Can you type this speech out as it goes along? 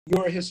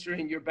your history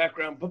and your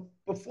background. But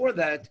before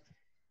that,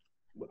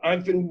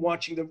 I've been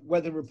watching the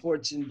weather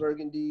reports in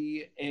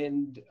Burgundy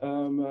and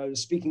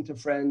speaking to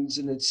friends,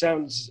 and it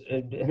sounds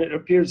and it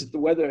appears that the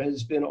weather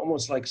has been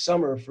almost like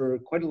summer for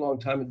quite a long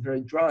time and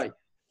very dry.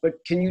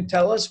 But can you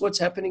tell us what's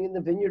happening in the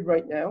vineyard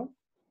right now?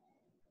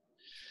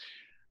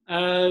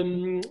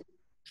 Um,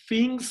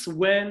 Things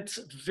went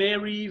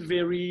very,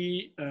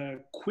 very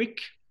quick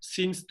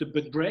since the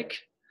bud break.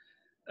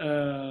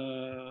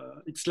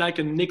 It's like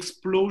an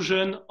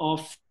explosion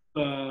of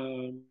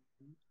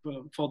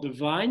for the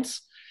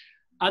vines.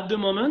 At the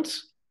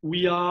moment,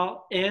 we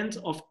are end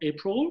of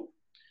April,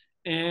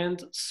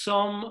 and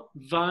some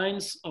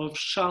vines of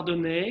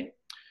Chardonnay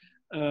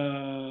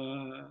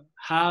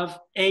have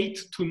 8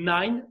 to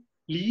 9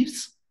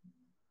 leaves,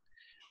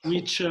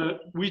 which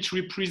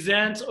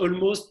represent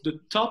almost the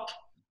top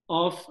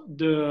of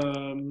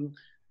the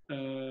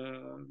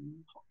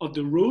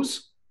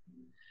rows.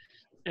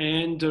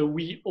 And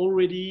we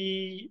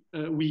already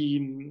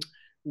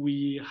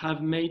we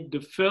have made the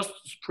first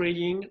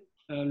spraying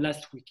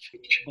last week.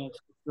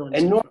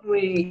 And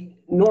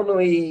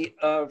normally,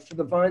 for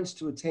the vines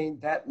to attain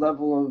that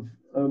level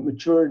of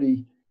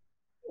maturity,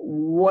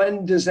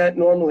 when does that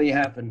normally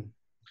happen?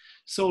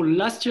 So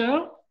last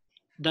year,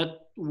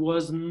 that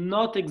was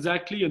not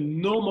exactly a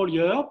normal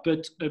year,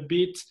 but a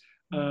bit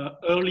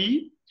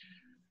early.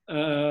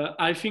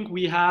 I think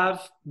we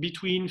have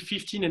between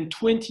 15 and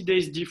 20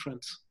 days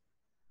difference.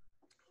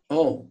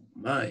 Oh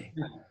my!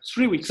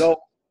 3 weeks.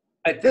 So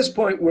at this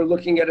point, we're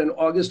looking at an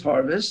August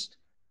harvest,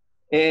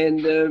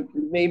 and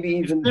maybe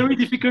even it's very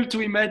difficult to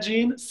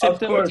imagine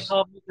September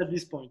harvest at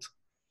this point.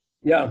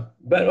 Yeah,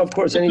 but of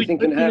course anything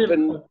can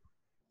happen.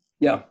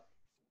 Yeah.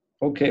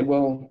 Okay.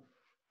 Well,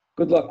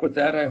 good luck with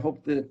that. I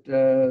hope that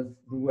the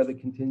weather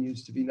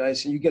continues to be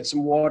nice, and you get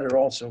some water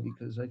also,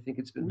 because I think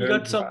it's been very dry. We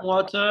got some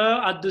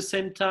water. At the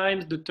same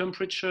time, the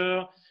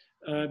temperature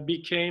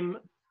became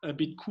a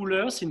bit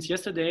cooler since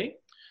yesterday.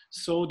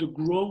 So the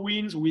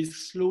growings will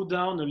slow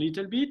down a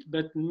little bit,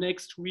 but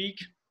next week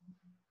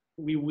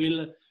we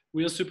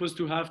are supposed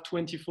to have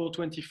 24,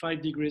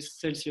 25 degrees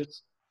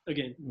Celsius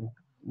again.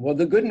 Well,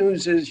 the good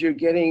news is you're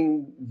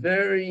getting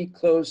very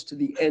close to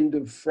the end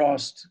of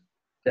frost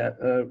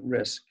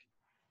risk.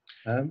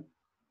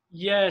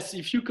 Yes,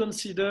 if you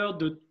consider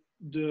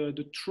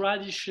the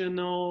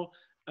traditional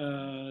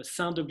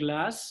cinder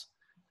glass,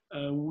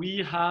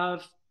 we are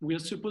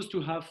supposed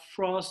to have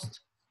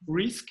frost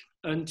risk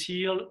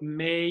until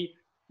May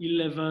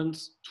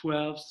 11th,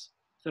 12th,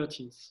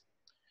 13th.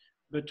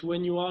 But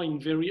when you are in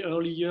very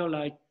early year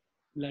like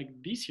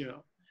this year,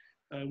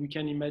 we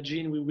can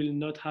imagine we will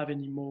not have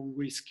any more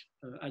risk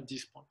at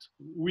this point.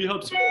 We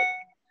hope so.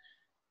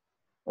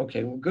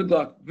 Okay, well, good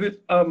luck.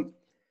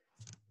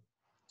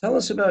 Tell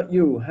us about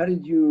you.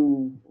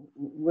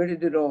 Where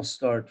did it all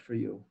start for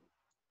you?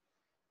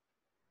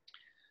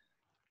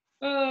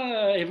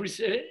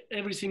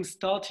 Everything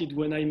started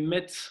when I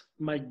met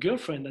my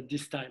girlfriend at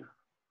this time.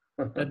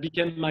 That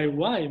became my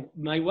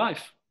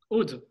wife,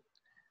 Aude.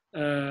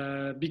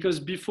 Because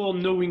before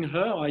knowing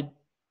her, I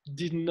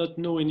did not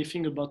know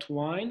anything about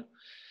wine.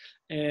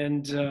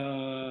 And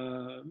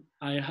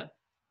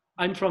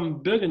I'm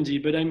from Burgundy,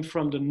 but I'm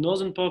from the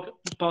northern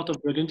part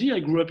of Burgundy. I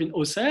grew up in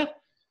Auxerre.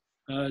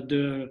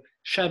 The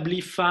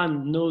Chablis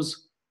fan know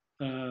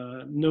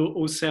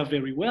Auxerre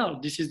very well.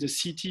 This is the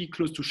city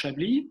close to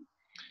Chablis.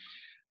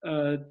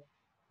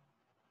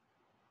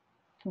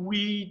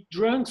 We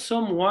drank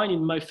some wine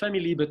in my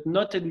family, but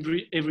not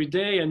every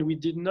day, and we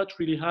did not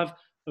really have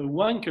a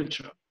wine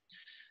culture.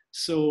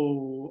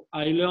 So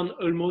I learned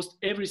almost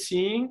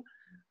everything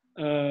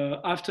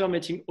after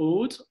meeting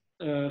Aude,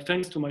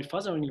 thanks to my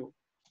father-in-law.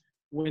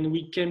 When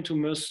we came to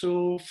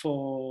Meursault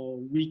for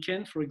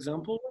weekend, for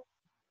example,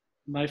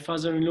 my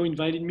father-in-law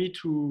invited me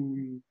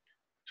to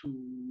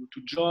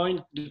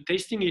join the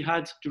tasting he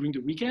had during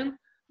the weekend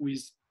with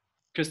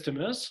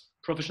customers,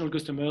 professional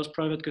customers,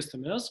 private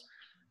customers,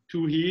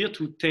 to hear,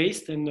 to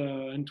taste, and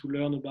to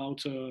learn about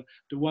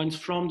the wines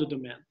from the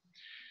domain.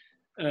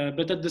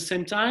 But at the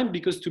same time,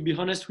 because to be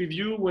honest with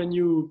you, when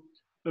you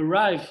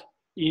arrive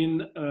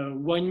in a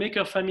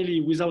winemaker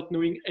family without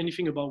knowing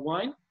anything about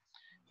wine,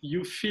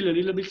 you feel a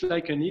little bit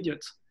like an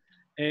idiot.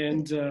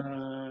 And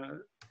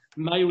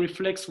my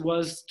reflex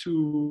was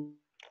to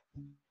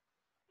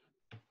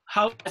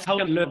how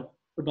can I learn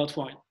about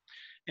wine.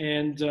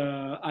 And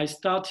I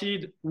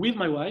started with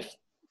my wife,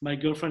 my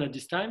girlfriend at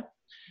this time,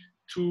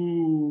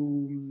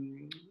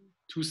 to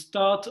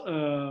start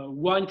a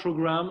wine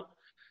program,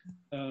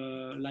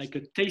 like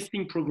a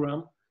tasting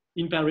program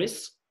in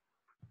Paris.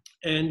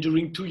 And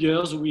during 2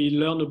 years, we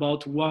learned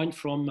about wine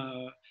from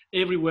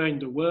everywhere in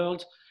the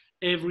world,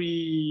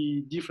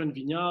 every different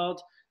vineyard,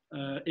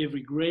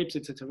 every grapes,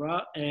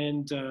 etc.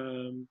 And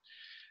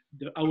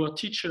our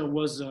teacher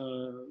was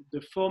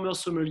the former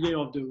sommelier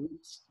of the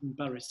Ritz in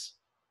Paris.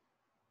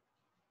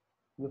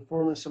 The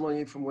former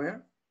sommelier from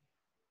where?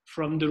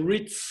 From the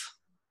Ritz.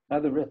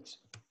 The Ritz.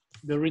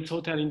 The Ritz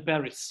Hotel in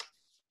Paris.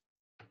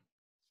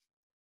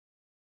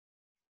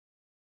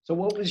 So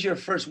what was your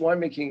first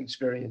winemaking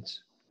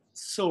experience?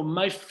 So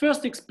my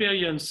first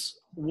experience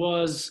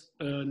was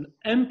an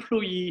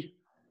employee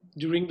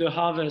during the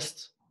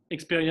harvest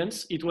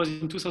experience. It was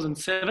in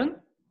 2007.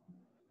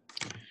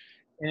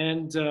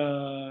 And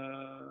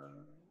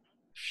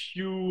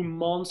few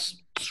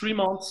months, 3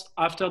 months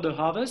after the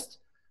harvest,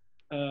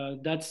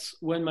 that's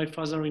when my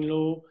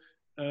father-in-law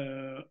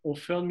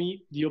offered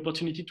me the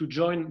opportunity to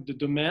join the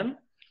domain.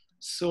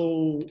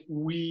 So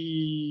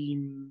we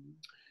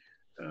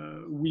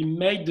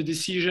made the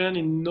decision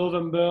in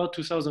November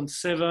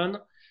 2007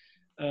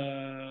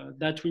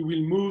 that we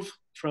will move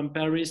from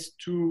Paris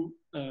to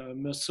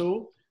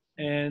Meursault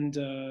and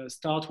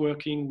start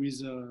working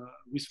with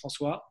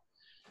François.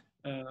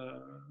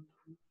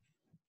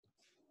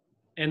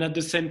 And at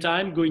the same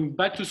time, going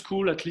back to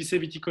school at Lycée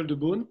Viticole de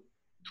Beaune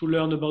to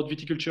learn about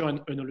viticulture and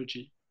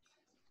œnology.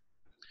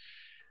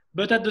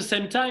 But at the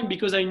same time,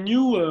 because I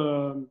knew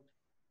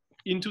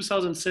in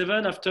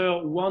 2007, after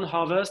one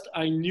harvest,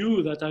 I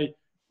knew that I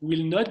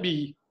will not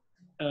be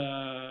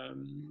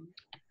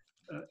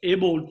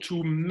able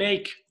to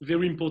make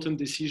very important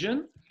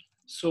decisions.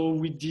 So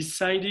we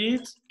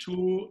decided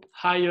to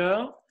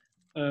hire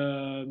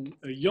a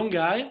young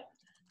guy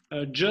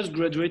just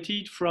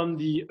graduated from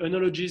the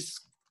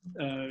œnologist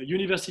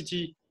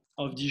University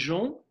of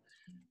Dijon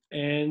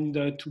and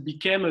to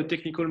become a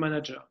technical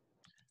manager.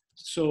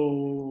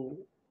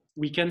 So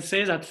we can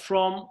say that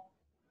from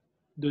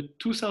the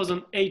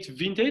 2008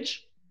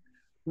 vintage,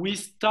 we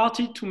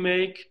started to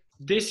make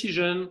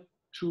decisions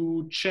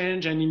to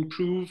change and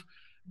improve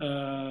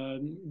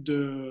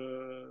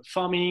the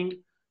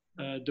farming,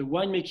 the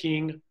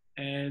winemaking,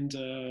 and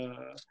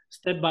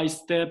step by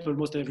step,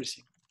 almost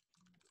everything.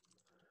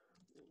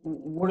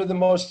 What are the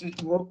most,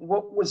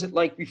 what was it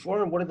like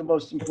before, and what are the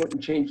most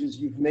important changes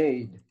you've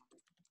made?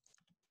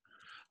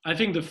 I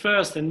think the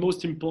first and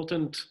most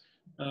important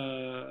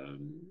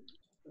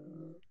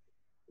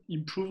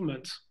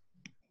improvement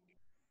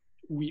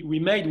we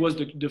made was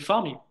the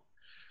farming.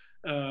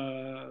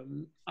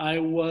 I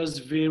was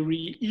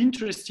very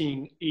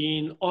interested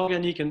in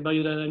organic and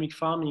biodynamic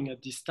farming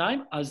at this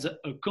time as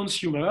a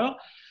consumer,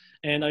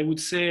 and I would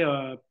say,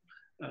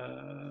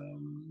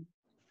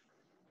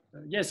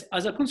 yes,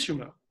 as a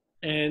consumer.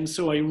 And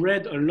so I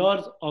read a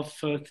lot of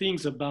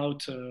things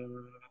about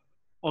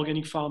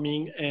organic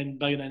farming and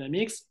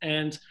biodynamics.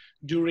 And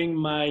during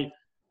my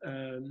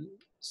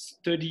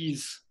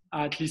studies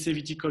at Lycée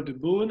Viticole de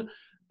Beaune,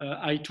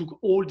 I took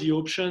all the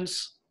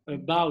options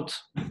about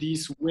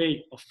this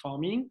way of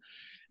farming.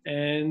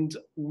 And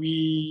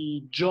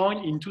we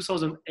joined in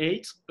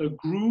 2008 a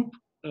group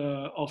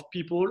of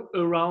people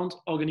around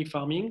organic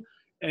farming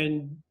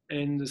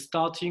and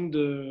starting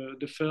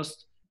the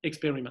first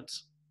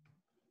experiments.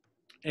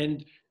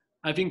 And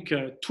I think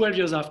 12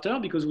 years after,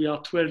 because we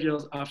are 12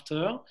 years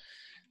after,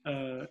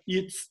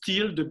 it's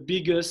still the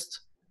biggest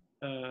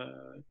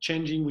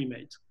changing we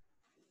made.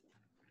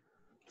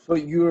 So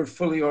you're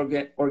fully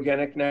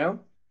organic now?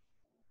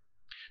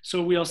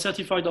 So we are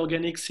certified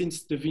organic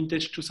since the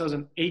vintage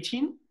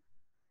 2018.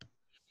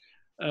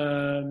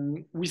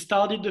 We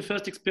started the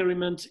first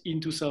experiment in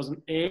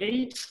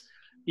 2008.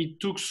 It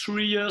took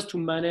 3 years to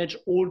manage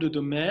all the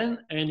domain,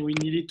 and we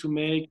needed to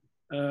make,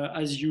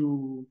 as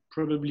you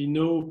probably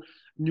know,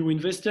 new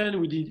investment.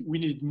 We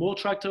needed more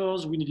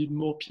tractors, we needed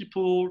more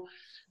people.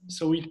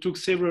 So it took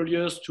several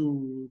years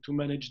to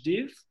manage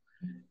this.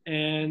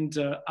 And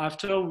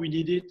after we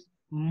needed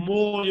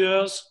more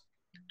years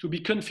to be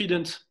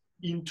confident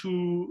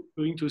into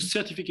going to a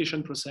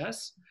certification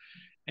process.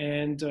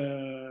 And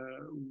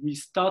we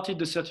started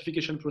the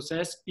certification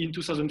process in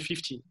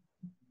 2015.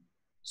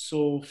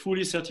 So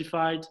fully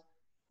certified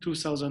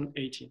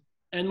 2018.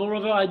 And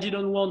moreover, I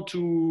didn't want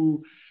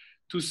to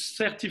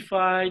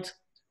certify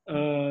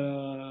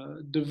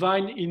the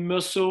vine in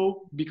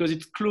Meursault because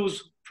it's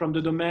close from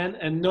the domain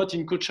and not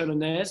in Côte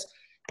Chalonnaise.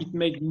 It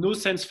made no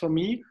sense for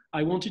me.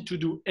 I wanted to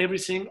do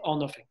everything or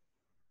nothing.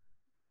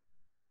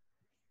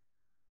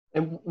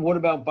 And what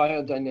about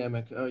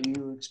biodynamic? Are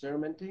you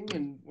experimenting,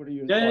 and what are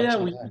your thoughts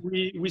on that?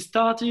 We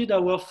started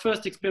our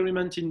first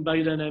experiment in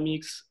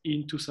biodynamics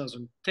in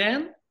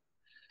 2010.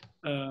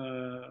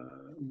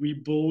 We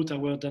bought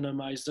our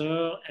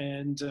dynamizer,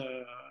 and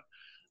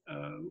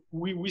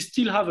we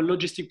still have a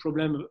logistic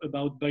problem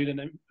about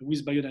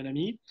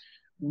biodynamic.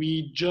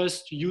 We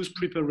just use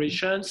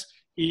preparations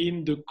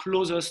in the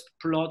closest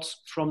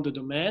plots from the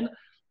domain,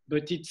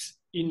 but it's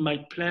in my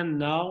plan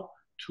now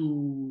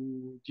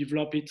to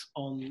develop it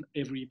on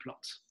every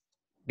plot.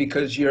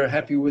 Because you're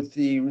happy with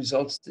the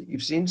results that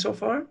you've seen so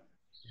far?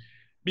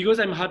 Because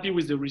I'm happy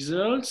with the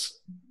results,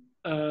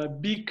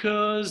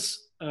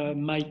 because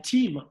my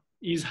team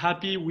is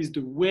happy with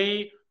the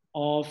way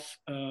of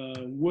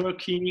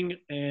working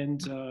and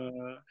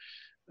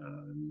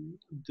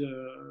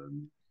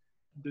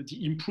the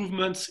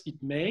improvements it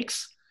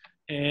makes,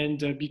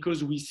 and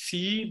because we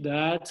see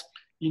that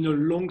in a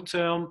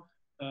long-term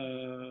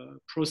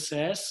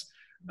process,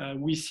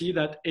 we see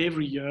that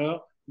every year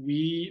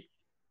we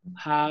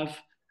have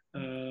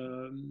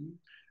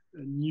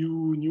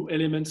new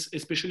elements,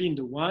 especially in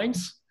the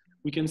wines.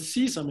 We can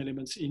see some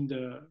elements in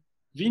the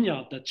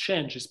vineyard that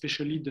change,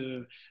 especially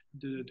the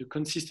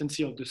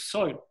consistency of the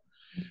soil,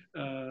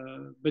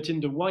 but in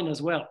the wine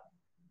as well.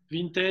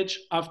 Vintage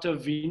after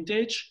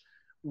vintage,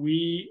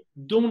 we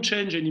don't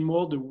change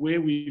anymore the way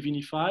we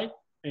vinify,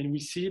 and we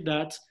see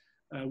that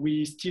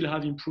we still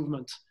have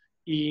improvement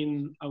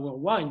in our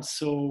wine.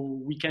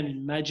 So we can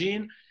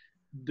imagine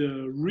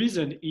the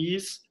reason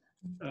is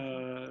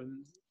the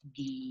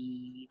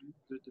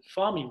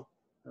farming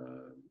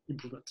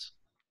improvements.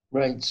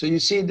 Right. So you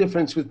see a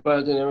difference with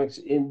biodynamics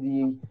in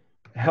the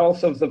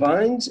health of the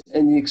vines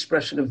and the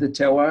expression of the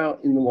terroir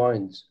in the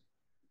wines.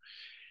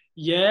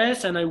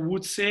 Yes, and I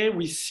would say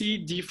we see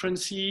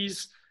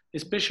differences,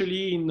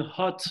 especially in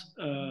hot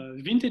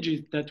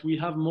vintages that we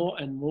have more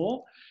and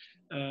more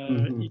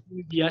in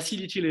the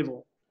acidity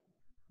level.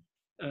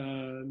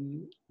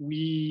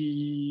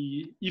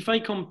 If I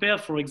compare,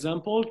 for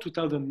example,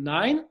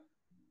 2009,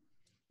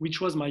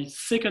 which was my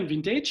second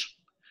vintage,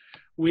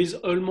 with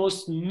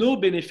almost no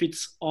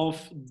benefits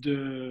of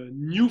the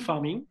new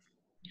farming.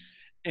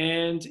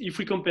 And if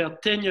we compare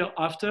 10 years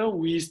after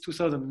with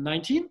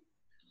 2019,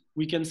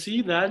 we can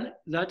see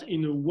that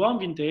in a warm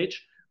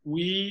vintage,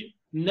 we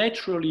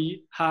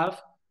naturally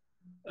have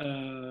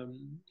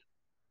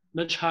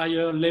much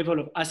higher level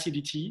of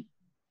acidity,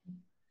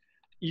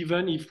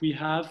 even if we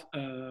have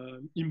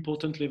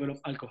important level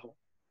of alcohol.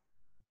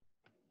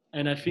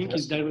 And I think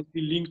it's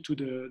directly linked to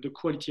the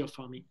quality of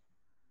farming.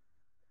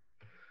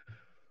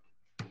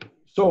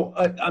 So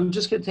I'm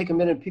just going to take a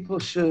minute. People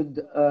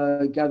should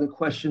gather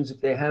questions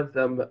if they have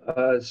them.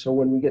 So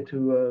when we get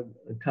to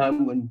a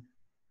time when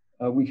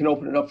we can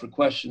open it up for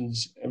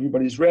questions,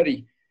 everybody's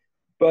ready.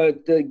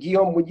 But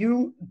Guillaume, would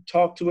you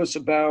talk to us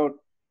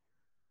about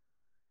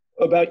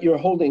your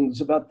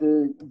holdings, about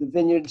the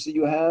vineyards that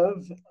you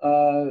have,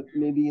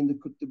 maybe in the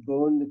Côte de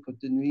Beaune, the Côte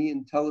de Nuit,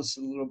 and tell us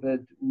a little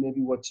bit maybe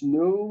what's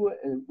new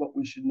and what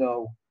we should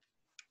know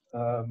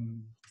for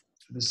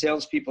the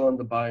salespeople and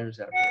the buyers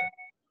out there.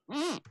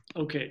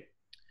 Okay,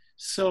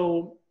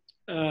 so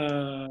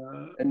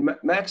and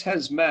Max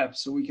has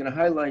maps, so we can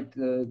highlight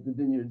the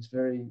vineyards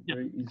very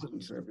easily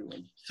for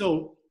everyone.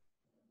 So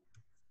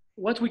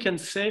what we can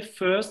say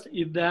first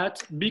is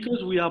that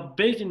because we are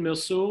based in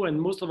Meursault and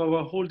most of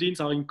our holdings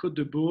are in Côte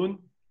de Beaune,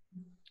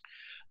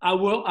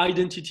 our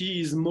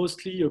identity is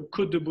mostly a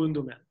Côte de Beaune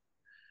domain.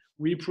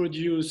 We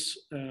produce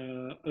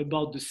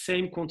about the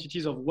same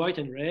quantities of white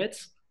and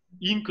reds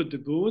in Côte de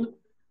Beaune,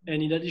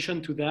 and in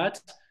addition to that,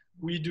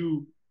 we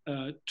do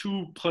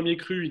 2 premiers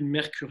crus in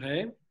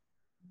Mercuray,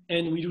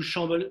 and we do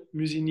Chambolle,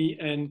 Musigny,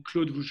 and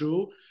Claude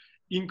Vougeot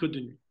in Côte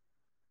de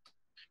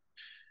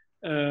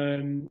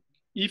Nuit.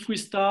 If we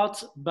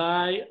start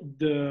by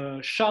the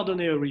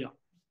Chardonnay area,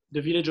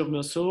 the village of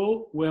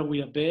Meursault, where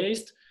we are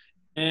based,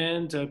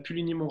 and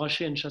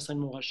Puligny-Montrachet and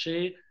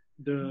Chassagne-Montrachet,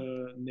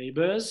 the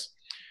neighbors,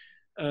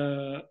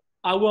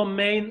 our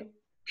main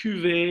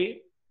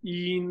cuvée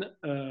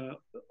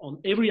on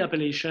every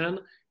appellation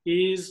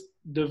is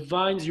the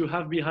vines you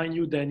have behind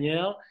you,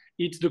 Daniel.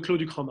 It's the Clos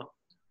du Cromin,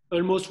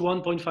 almost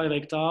 1.5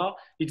 hectares.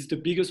 It's the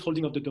biggest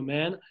holding of the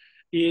domain.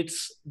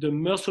 It's the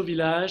Meursault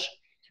village,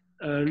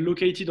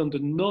 located on the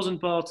northern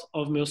part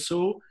of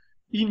Meursault,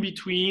 in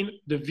between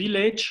the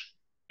village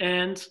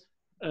and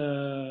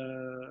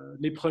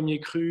les premiers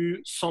crus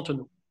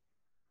Centenot.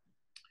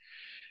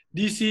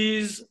 This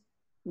is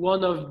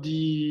one of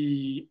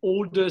the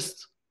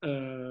oldest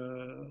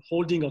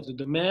holding of the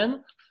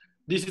domain.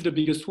 This is the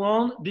biggest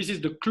one. This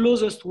is the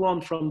closest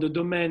one from the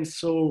domain.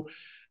 So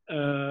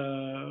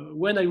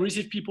when I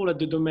receive people at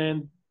the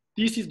domain,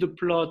 this is the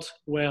plot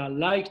where I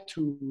like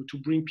to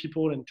bring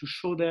people and to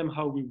show them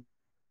how we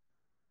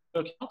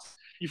work.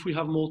 If we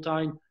have more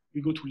time,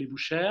 we go to Les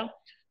Bouchères.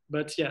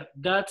 But yeah,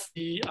 that's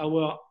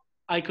our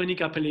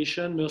iconic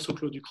appellation, Meursault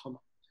Clos du Cromin.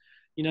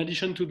 In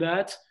addition to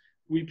that,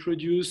 we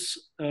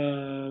produce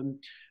a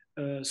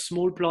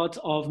small plot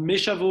of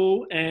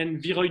Méchavot and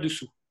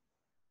Vireuil-Dessous.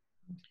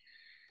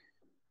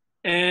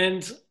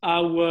 And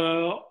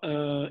our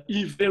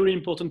very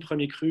important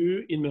premier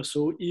cru in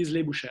Meursault is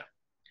Les Bouchères,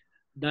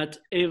 that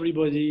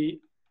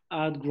everybody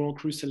at Grand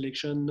Cru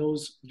Selection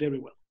knows very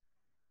well.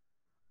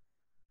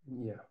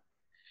 Yeah.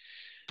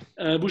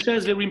 Bouchères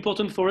is very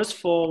important for us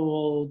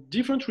for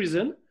different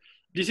reasons.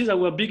 This is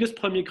our biggest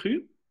premier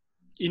cru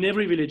in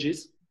every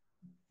villages.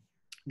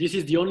 This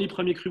is the only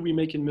premier cru we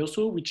make in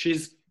Meursault, which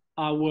is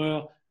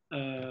our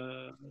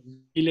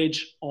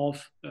village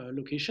of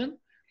location.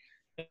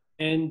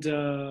 And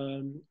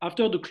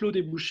after the Clos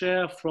des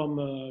Bouchères from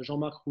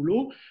Jean-Marc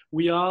Rouleau,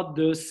 we are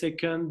the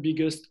second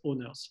biggest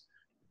owners.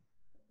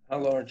 How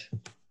large?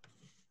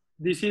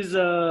 This is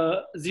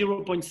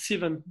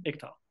 0.7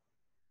 hectares.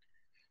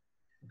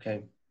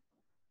 Okay.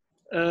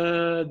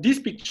 These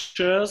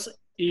pictures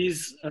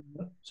is...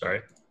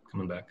 Sorry,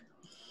 coming back.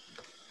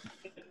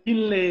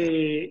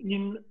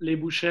 In Les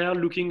Bouchères,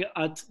 looking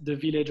at the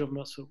village of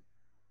Meursault.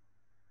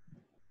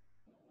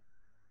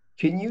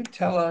 Can you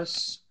tell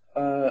us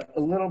a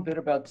little bit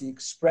about the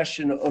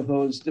expression of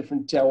those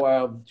different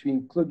terroirs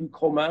between Clos du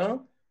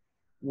Cromin?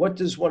 What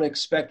does one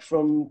expect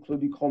from Clos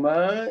du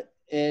Cromin?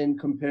 and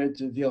compared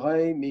to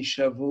Vireuil,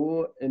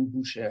 Méchavaux, and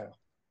Boucher?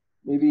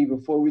 Maybe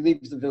before we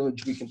leave the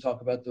village, we can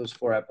talk about those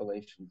 4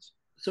 appellations.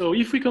 So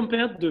if we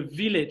compare the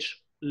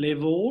village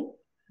level,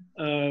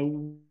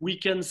 we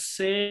can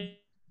say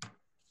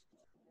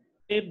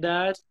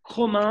that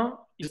Cromin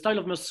is a style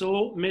of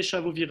Meursault,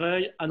 Méchavaux,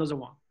 Vireuil, another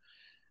one.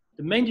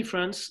 The main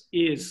difference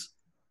is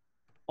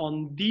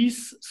on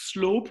this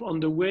slope on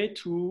the way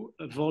to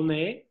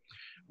Volnay,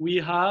 we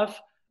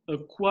have a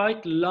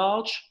quite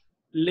large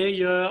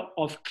layer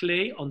of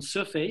clay on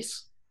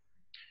surface,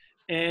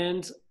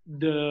 and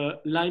the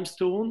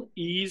limestone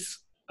is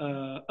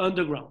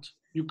underground.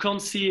 You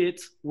can't see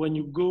it when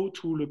you go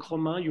to Le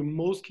Cromin. You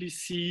mostly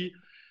see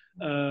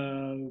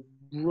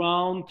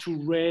brown to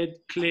red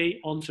clay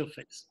on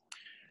surface,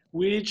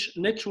 which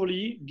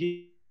naturally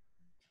gives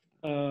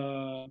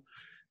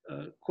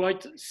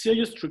quite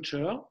serious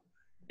structure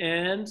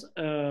and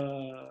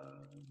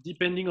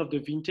depending on the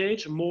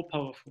vintage, more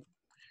powerful.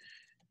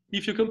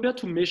 If you compare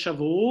to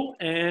Méchavaux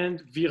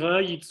and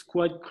Vireuil, it's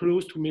quite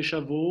close to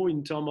Méchavaux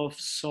in terms of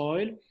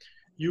soil.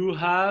 You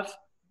have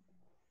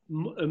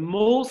a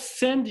more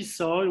sandy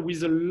soil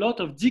with a lot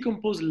of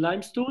decomposed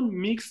limestone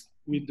mixed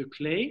with the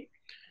clay.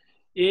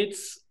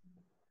 It's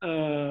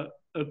a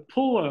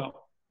poor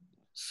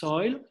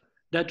soil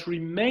that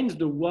remains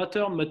the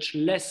water much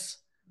less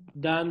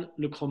than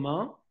Le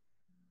Cromin.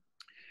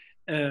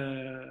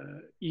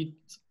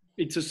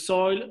 It's a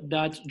soil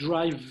that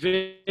dries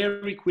very,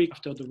 very quick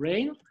after the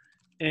rain,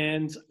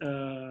 and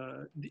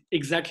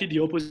exactly the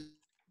opposite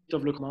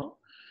of Le Cromin.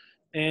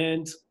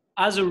 And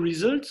as a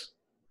result,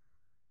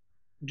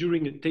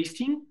 during a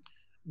tasting,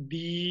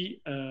 the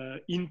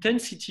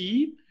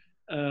intensity,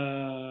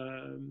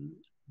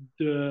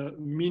 the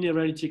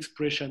minerality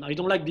expression, I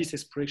don't like this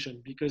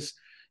expression because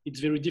it's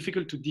very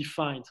difficult to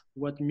define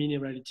what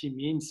minerality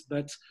means,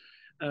 but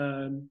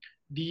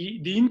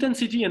the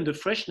intensity and the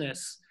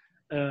freshness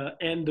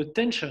and the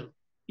tension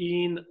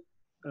in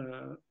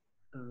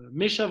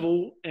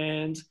Méchavaux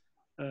and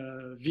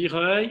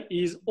Vireuil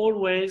is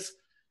always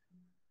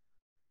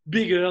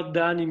bigger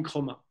than in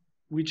Cromin,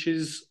 which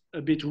is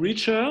a bit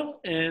richer.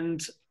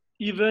 And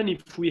even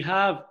if we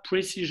have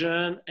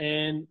precision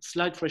and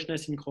slight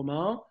freshness in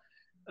Cromin,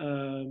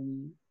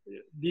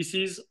 this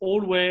is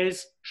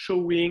always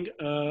showing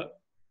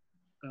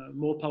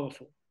more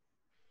powerful.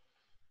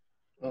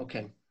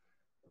 Okay.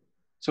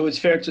 So it's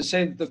fair to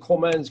say that the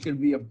Cromin is going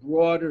to be a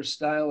broader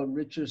style, a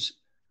richer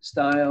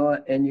style,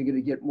 and you're going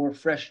to get more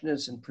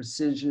freshness and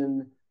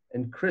precision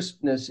and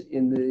crispness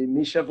in the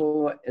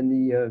Méchavaux and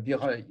the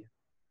Vireuil.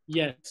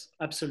 Yes,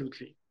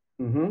 absolutely.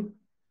 Mm-hmm.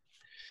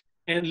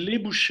 And Les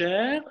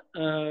Bouchers,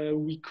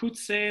 we could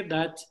say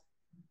that,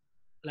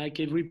 like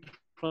every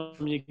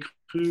premier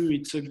cru,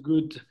 it's a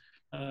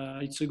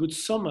good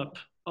sum up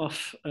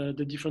of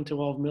the different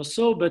terroirs of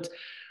Meursault. But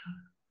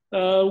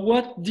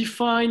what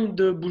defined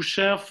the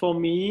Boucher for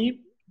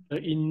me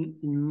in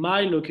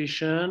my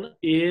location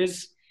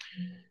is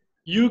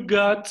you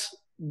got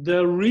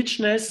the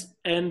richness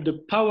and the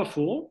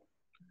powerful,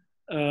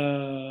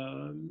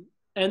 and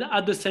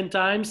at the same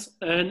time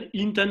an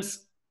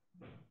intense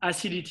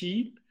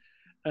acidity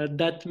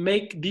that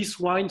make this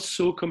wine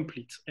so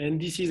complete. And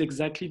this is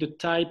exactly the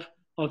type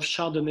of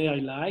Chardonnay I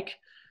like.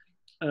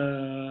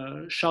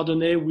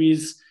 Chardonnay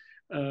with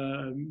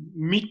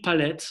meat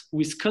palate,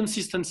 with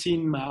consistency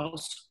in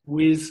mouth,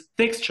 with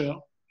texture.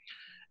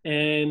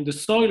 And the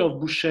soil of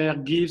Boucher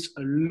gives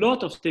a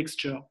lot of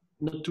texture,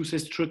 not to say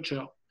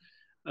structure,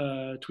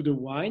 to the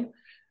wine.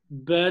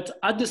 But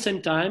at the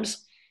same time,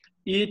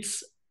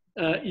 it's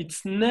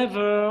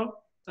never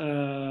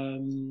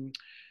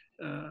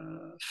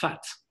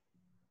fat.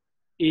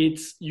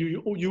 It's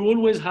you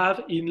always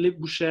have in Les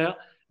Bouchers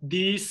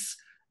this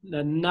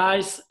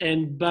nice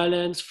and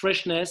balanced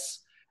freshness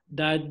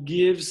that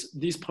gives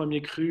this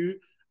Premier Cru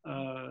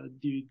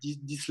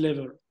this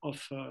level of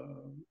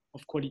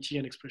quality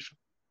and expression.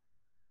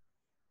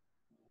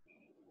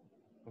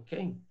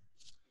 Okay.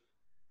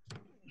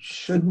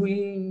 Should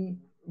we,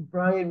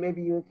 Brian,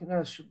 maybe you can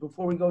ask,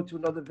 before we go to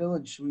another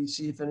village, should we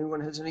see if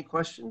anyone has any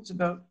questions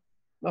about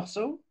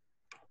Meursault?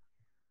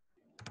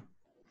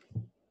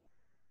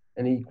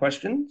 Any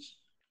questions?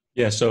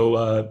 Yeah,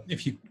 so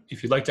if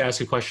you'd like to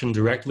ask a question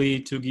directly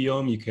to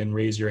Guillaume, you can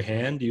raise your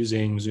hand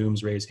using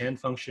Zoom's raise hand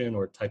function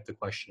or type the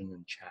question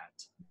in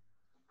chat.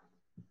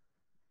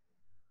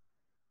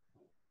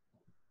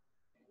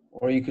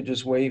 Or you could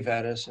just wave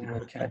at us and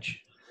we'll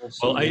catch.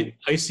 Well,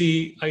 I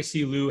see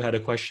Lou had a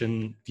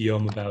question,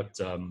 Guillaume, about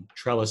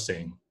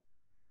trellising,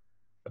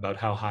 about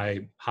how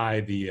high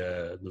the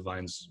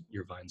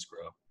your vines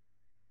grow.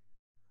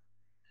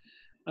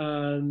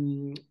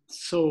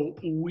 So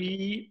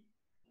we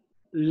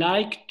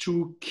like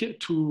to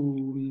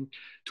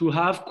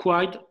have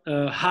quite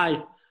a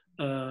high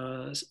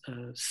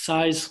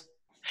size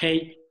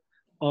height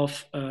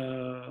of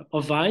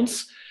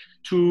vines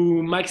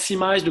to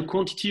maximize the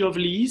quantity of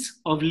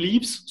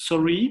leaves.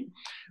 Sorry,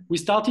 we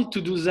started to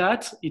do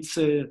that. It's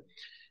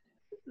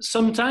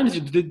sometimes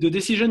the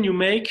decision you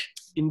make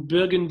in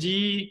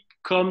Burgundy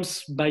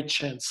comes by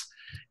chance,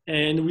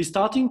 And we're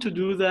starting to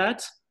do that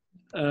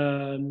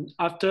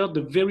after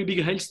the very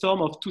big hailstorm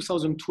of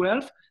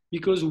 2012,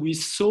 because we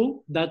saw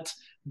that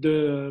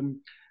the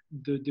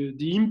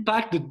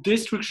impact, the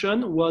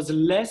destruction was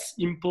less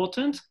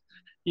important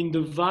in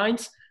the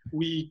vines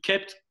we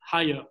kept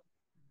higher.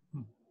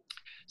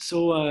 So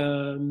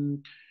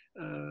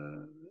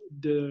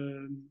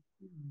the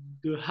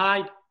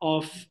height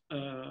of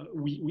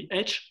we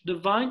etch the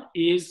vine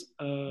is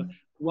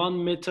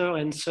 1 meter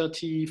and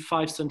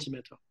 35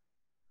 centimeters.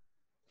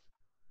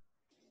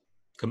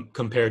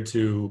 Compared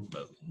to,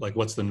 like,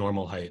 what's the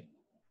normal height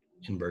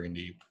in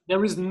Burgundy?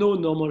 There is no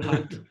normal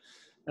height.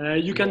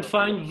 You can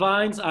find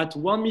vines at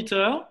 1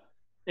 meter,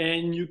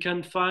 and you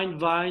can find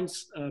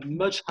vines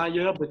much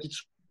higher, but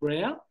it's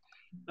rare.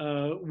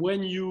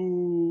 When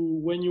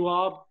you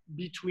are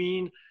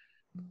between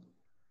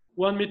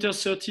 1 meter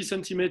 30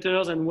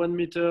 centimeters and 1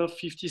 meter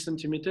 50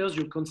 centimeters,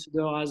 you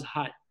consider as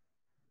high.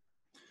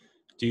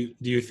 Do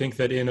you think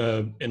that in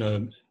a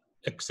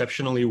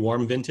exceptionally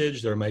warm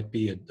vintage there might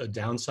be a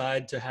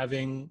downside to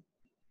having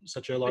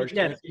such a large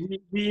yes,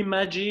 canopy? we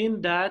imagine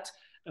that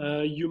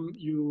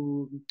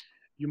you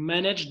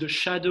manage the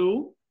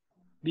shadow,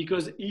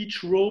 because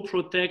each row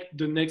protects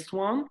the next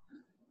one,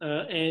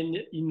 and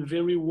in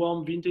very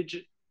warm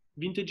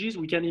vintages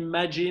we can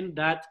imagine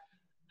that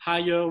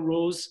higher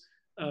rows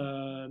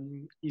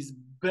is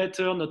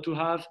better not to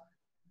have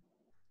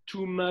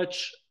too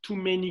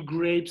many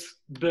grapes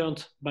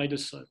burnt by the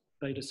sun.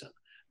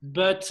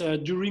 But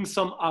during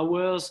some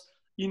hours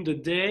in the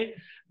day,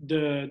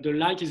 the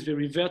light is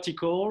very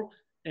vertical,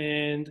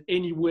 and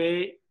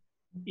anyway,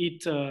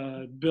 it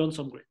burns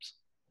some grapes.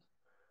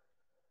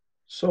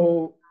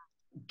 So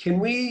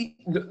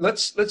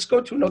let's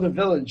go to another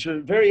village.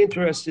 Very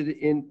interested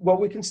in, well,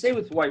 we can stay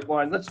with white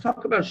wine. Let's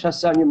talk about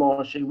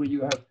Chassagne-Montrachet, where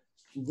you have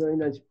very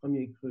nice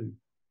Premier Cru.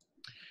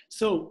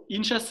 So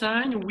in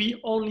Chassagne, we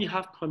only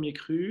have Premier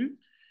Cru.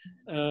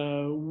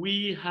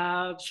 We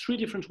have 3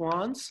 different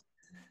ones.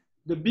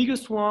 The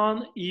biggest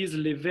one is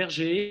Les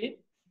Vergers.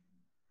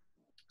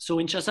 So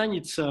in Chassagne,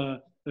 it's a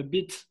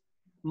bit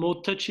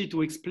more touchy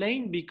to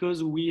explain,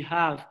 because we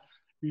have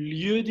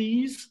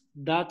lieux-dits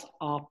that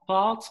are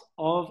part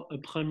of a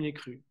Premier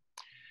Cru.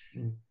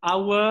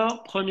 Our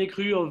Premier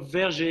Cru of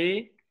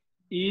Vergers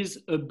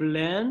is a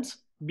blend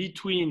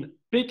between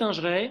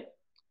Pétingeret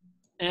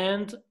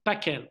and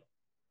Pacquel.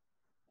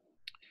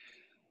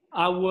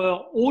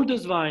 Our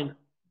oldest vine,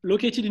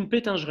 located in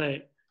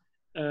Pétingeret,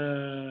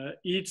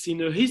 it's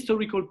in a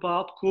historical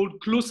part called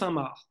Clos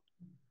Saint-Marc.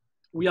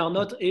 We are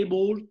not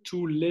able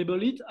to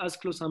label it as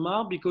Clos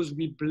Saint-Marc because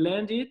we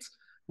blend it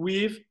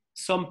with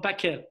some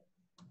Pacquel.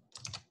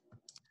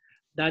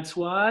 That's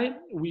why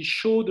we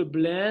show the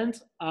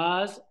blend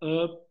as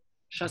a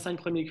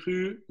Chassagne Premier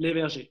Cru Les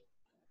Vergers.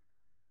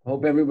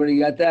 Hope everybody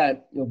got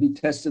that. You'll be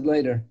tested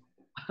later.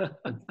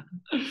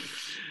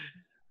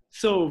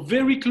 So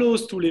very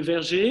close to Les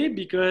Vergers,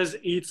 because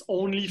it's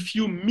only a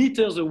few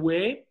meters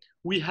away,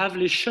 we have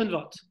Les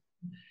Chenevot.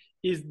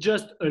 It's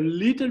just a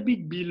little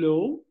bit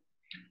below,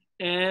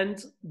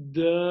 and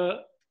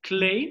the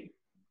clay,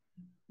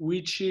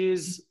 which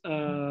is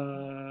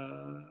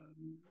a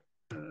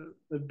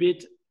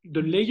bit,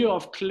 the layer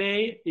of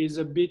clay is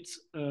a bit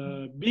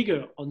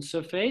bigger on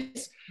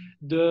surface.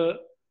 The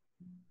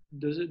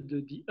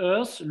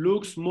earth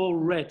looks more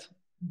red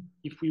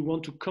if we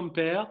want to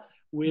compare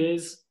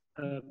with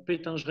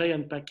Pétingeret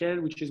and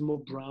Pacquel, which is more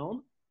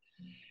brown.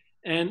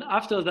 And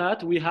after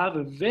that, we have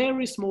a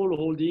very small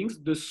holdings,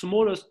 the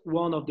smallest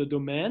one of the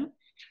domain,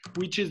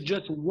 which is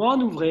just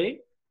 1 ouvre.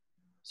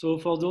 So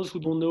for those who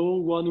don't know,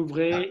 1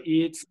 ouvre,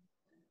 it's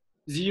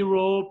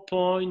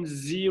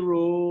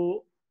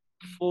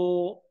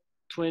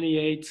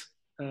 0.0428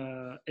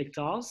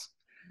 hectares.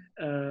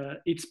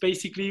 It's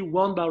basically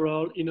 1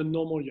 barrel in a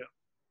normal year.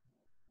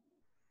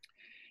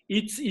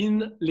 It's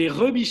in Les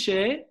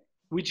Rebichets,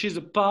 which is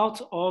a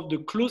part of the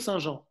Clos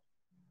Saint-Jean,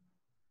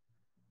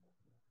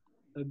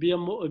 a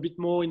bit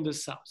more in the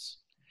south.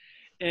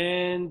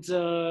 And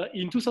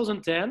in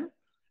 2010,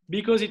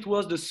 because it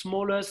was the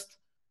smallest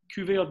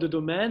cuvée of the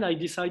domain, I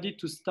decided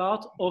to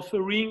start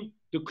offering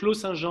the Clos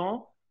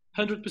Saint-Jean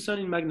 100%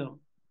 in Magnum.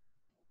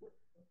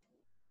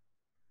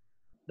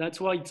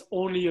 That's why it's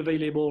only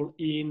available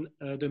in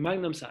the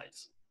Magnum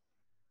size.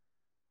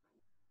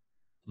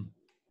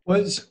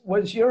 Was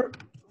your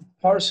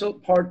parcel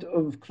part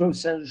of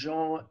Clos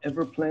Saint-Jean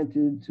ever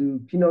planted to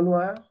Pinot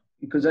Noir?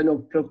 Because I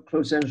know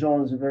Clos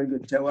Saint-Jean is a very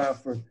good terroir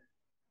for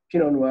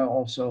Pinot Noir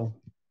also.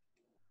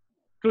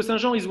 Clos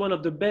Saint-Jean is one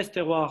of the best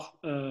terroirs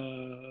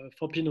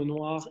for Pinot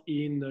Noir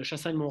in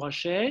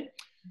Chassagne-Montrachet.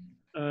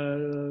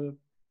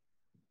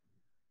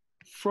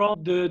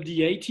 From the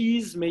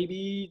 80s,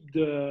 maybe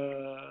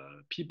the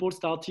people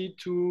started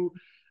to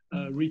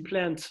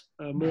replant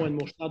more and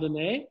more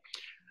Chardonnay.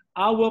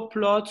 Our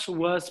plot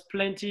was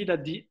planted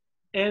at the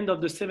end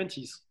of the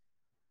 70s,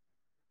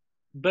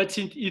 but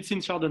it's in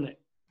Chardonnay.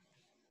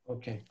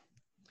 Okay.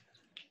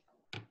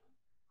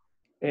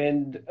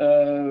 And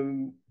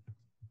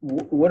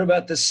what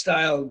about the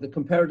style, the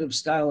comparative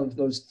style of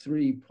those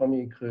 3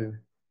 Premier Cru?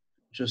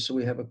 just so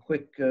we have a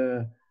quick.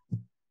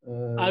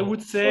 I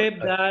would say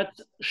that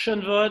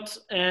Chenevot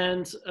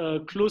and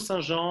Clos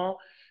Saint-Jean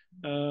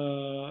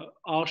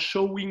are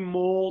showing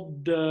more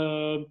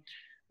the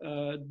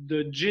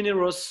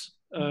generous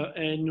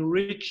and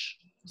rich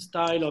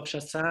style of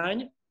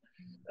Chassagne.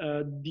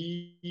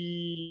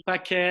 The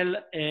Paquel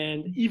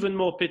and even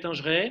more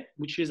Pétingeret,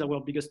 which is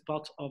our biggest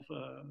part of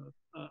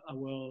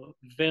our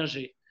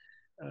Verger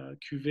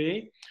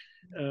cuvée.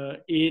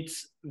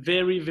 It's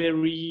very,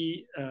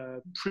 very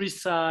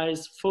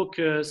precise,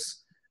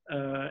 focus,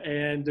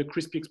 and the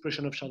crispy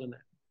expression of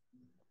Chardonnay.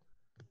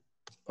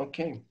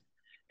 Okay.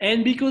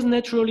 And because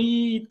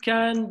naturally it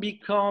can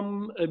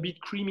become a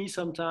bit creamy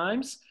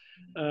sometimes,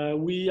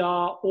 we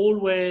are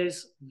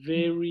always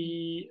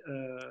very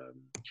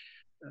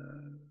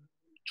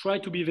try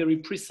to be very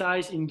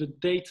precise in the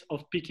date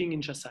of picking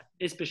in Chassagne,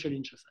 especially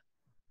in Chassagne.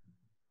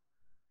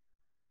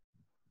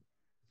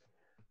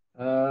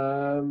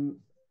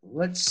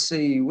 Let's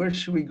see, where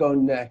should we go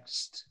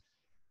next?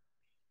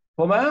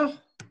 Pommard?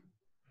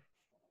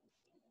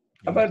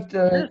 How about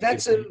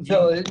that's a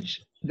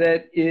village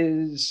that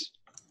is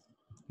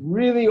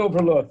really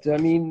overlooked. I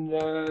mean,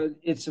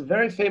 it's a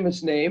very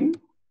famous name,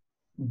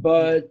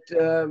 but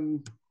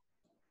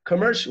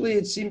commercially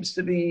it seems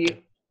to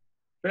be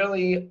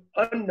fairly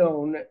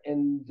unknown,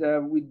 and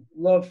we'd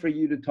love for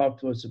you to talk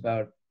to us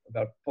about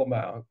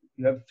Pommard.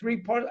 You have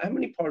how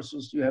many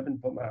parcels do you have in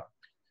Pommard?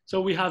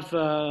 So we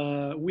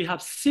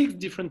have 6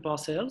 different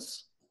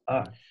parcels.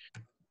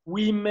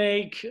 We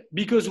make,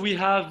 because we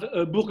have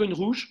Bourgogne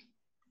Rouge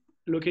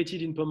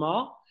located in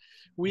Pommard.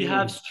 We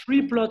have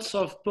 3 plots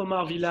of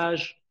Pommard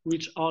Village,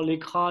 which are Les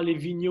Cras, Les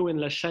Vigneaux, and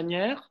La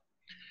Chanière,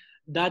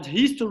 that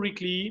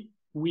historically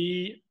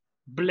we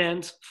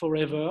blend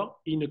forever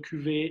in a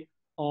cuvée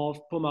of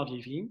Pommard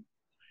Vieille.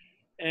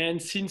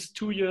 And since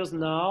 2 years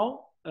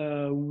now,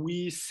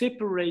 we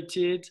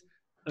separated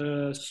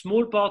a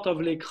small part of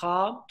Les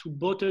Cras to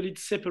bottle it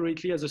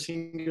separately as a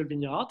single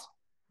vineyard,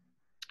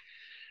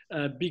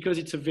 because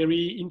it's a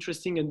very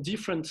interesting and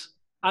different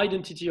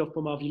identity of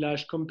Pommard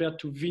Village compared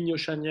to Vigneaux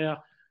Chanière,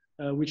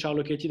 which are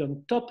located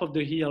on top of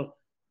the hill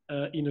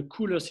in a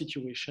cooler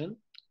situation.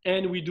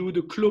 And we do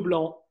the Clos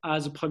Blanc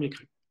as a premier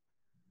cru.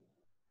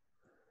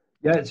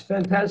 Yeah, it's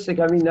fantastic.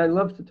 I mean, I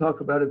love to talk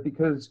about it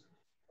because,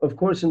 of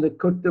course, in the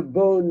Côte de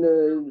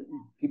Beaune,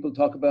 people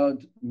talk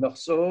about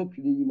Meursault,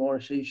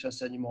 Puligny-Montrachet,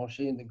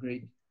 Chassagne-Montrachet, and the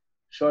great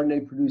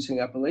Chardonnay-producing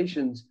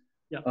appellations.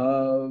 Yeah.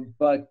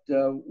 But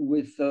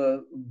with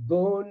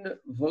Beaune,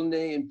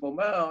 Volnay, and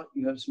Pommard,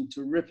 you have some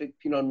terrific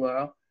Pinot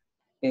Noir.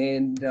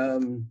 And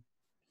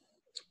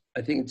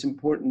I think it's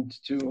important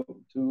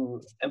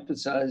to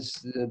emphasize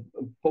the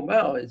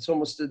Pommard. It's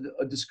almost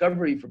a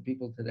discovery for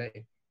people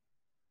today.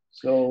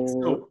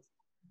 So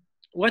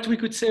what we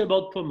could say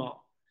about Pommard,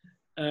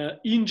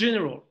 in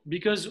general,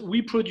 because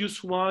we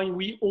produce wine,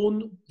 we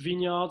own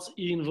vineyards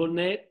in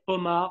Volnay,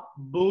 Pommard,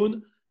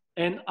 Beaune,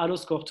 and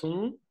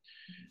Allos-Corton.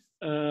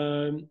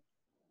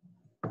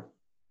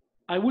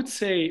 I would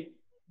say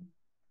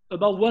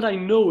about what I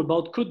know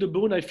about Côte de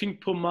Beaune, I think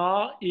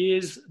Pommard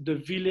is the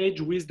village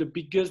with the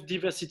biggest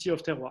diversity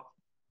of terroir.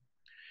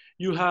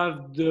 You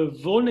have the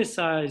Volnay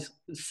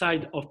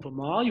side of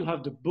Pommard, you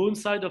have the Beaune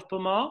side of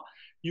Pommard,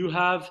 you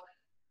have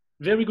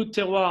very good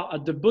terroir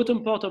at the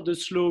bottom part of the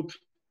slope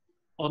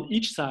on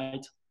each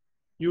side.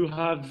 You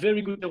have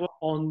very good terroir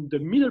on the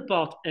middle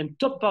part and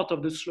top part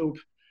of the slope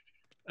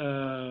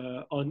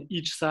on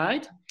each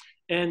side.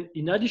 And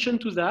in addition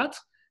to that,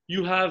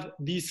 you have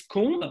this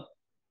combe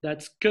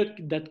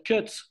that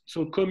cuts,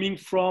 so coming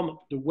from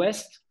the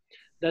west,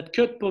 that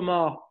cut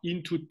Pommard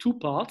into 2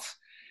 parts.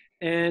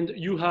 And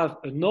you have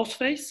a north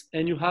face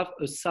and you have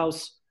a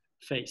south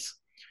face.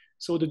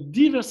 So the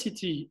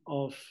diversity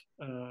of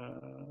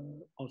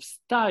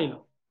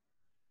style,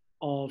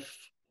 of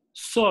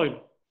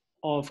soil,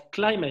 of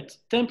climate,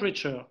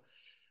 temperature,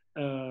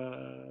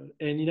 and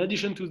in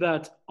addition to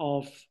that,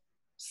 of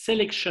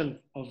selection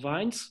of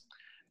vines,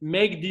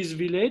 make this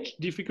village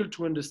difficult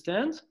to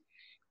understand,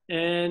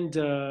 and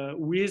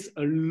with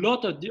a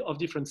lot of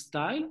different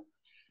style,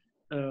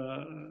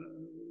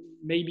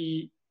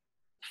 maybe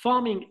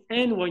farming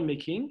and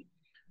winemaking.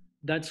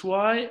 That's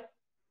why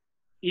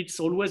it's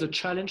always a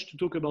challenge to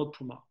talk about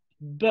Pommard.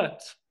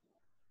 But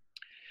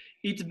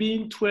it's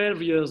been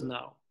 12 years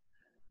now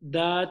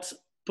that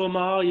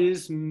Pommard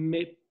is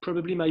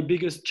probably my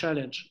biggest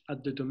challenge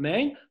at the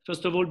Domaine.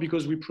 First of all,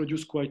 because we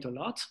produce quite a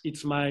lot.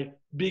 It's my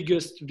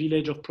biggest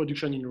village of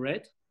production in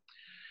red.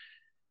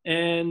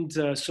 And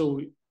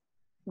so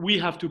we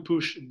have to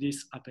push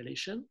this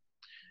appellation.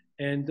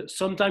 And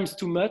sometimes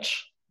too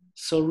much.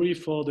 Sorry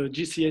for the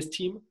GCS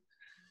team.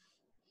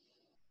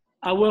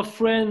 Our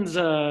friends,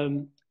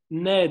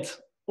 Ned,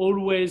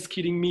 always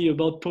kidding me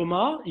about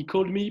Pommard. He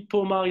called me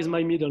Pommard is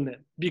my middle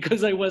name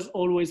because I was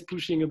always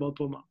pushing about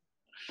Pommard.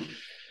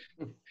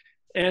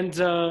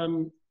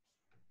 And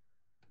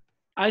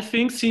I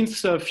think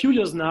since a few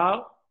years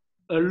now,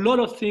 a lot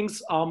of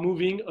things are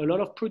moving. A lot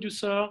of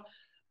producers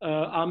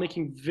are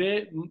making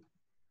very,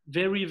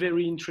 very,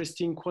 very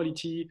interesting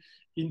quality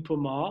in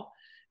Pommard.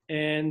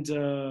 And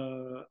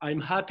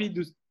I'm happy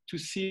to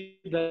see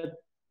that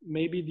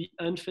maybe the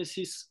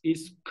emphasis is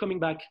coming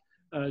back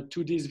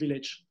to this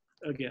village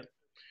again.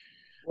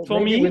 Well, For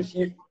me, with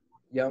you,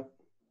 yeah.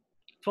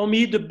 For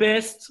me, the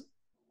best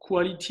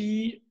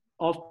quality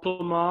of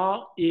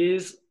Pommard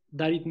is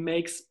that it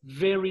makes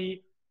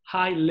very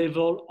high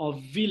level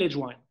of village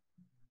wine.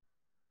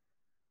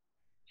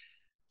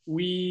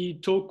 We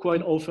talk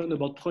quite often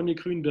about Premier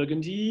Cru in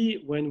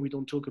Burgundy when we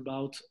don't talk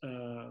about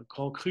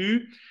Grand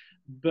Cru,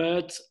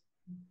 but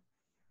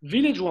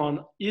village wine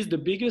is the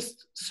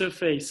biggest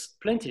surface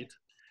planted,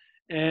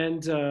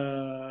 and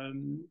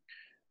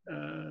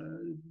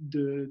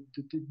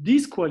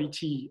this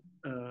quality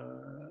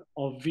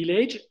of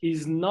village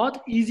is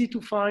not easy to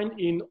find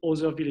in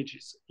other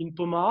villages. In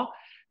Pommard,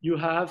 you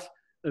have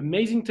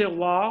amazing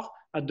terroir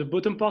at the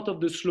bottom part of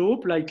the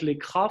slope, like Les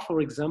Cras,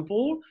 for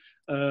example,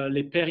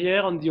 Les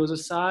Perrières on the other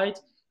side.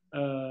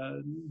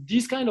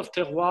 These kind of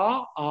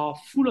terroirs are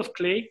full of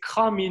clay.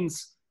 Cras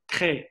means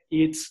craie,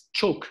 it's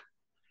chalk.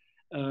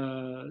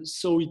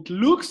 So it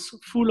looks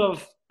full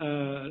of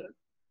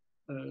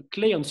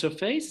clay on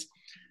surface,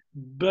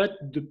 but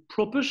the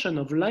proportion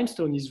of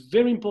limestone is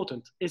very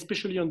important,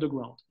 especially on the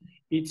ground.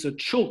 It's a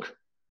chalk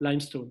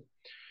limestone,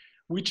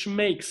 which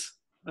makes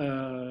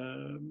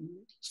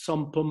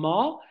some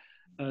Pommard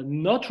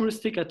not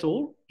rustic at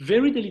all,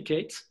 very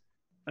delicate.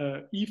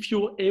 If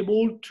you're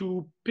able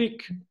to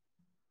pick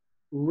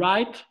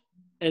ripe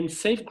and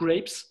safe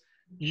grapes,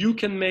 you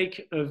can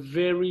make a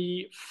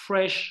very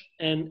fresh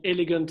and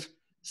elegant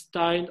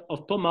style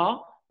of Pommard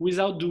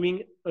without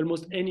doing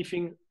almost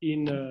anything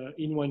in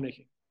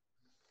winemaking.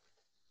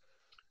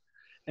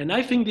 And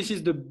I think this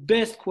is the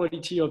best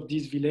quality of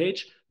this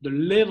village. The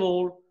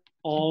level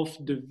of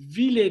the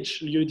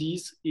village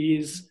lieu-dits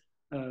is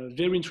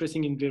very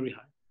interesting and very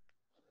high.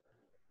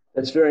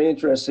 That's very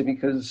interesting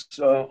because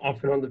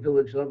often on the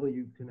village level,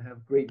 you can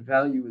have great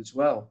value as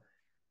well.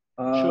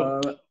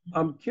 Sure.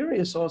 I'm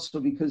curious also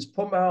because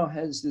Pommard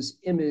has this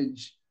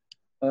image,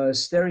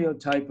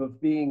 stereotype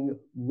of being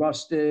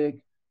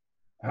rustic,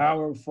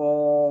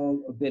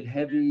 powerful, a bit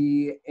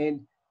heavy.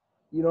 And,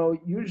 you know,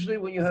 usually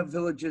when you have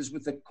villages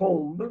with a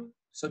combe,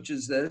 such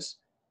as this,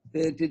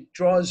 it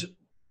draws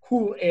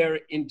cool air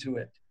into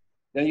it.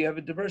 Now you have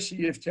a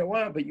diversity of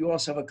terroir, but you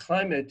also have a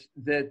climate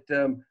that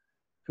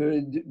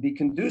could be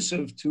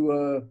conducive to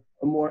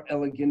a more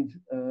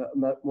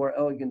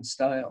elegant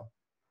style.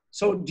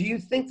 So do you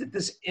think that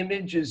this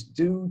image is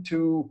due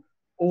to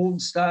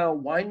old style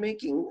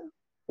winemaking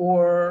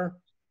or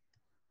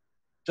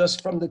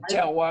just from the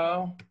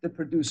terroir that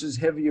produces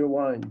heavier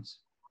wines?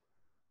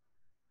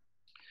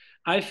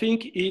 I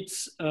think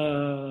it's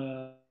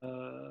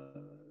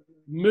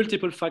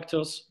multiple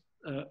factors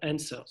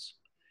answers.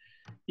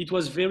 It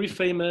was very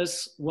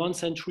famous 1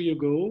 century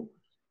ago,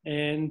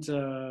 and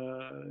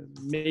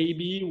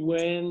maybe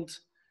when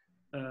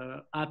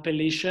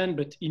appellation,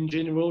 but in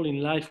general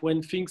in life,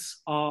 when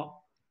things are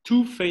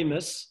too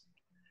famous,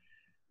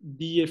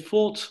 the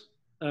effort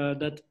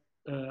that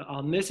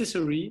are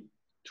necessary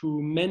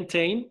to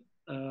maintain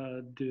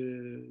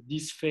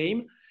this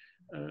fame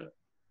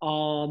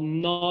are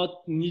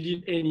not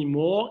needed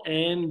anymore,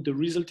 and the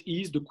result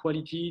is the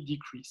quality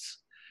decrease.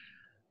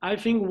 I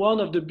think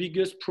one of the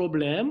biggest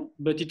problem,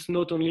 but it's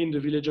not only in the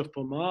village of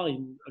Pommard,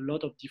 in a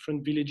lot of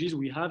different villages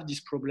we have this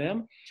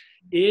problem.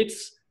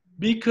 It's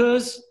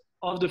because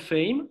of the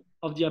fame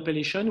of the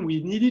appellation,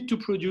 we needed to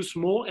produce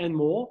more and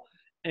more,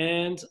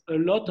 and a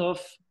lot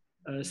of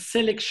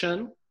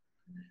selection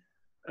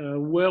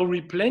were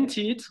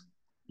replanted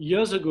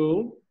years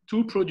ago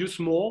to produce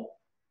more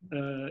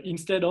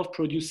instead of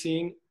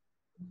producing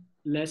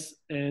less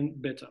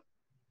and better.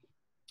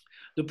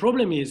 The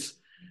problem is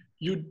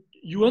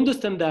you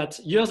understand that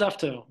years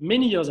after,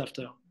 many years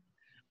after,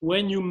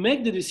 when you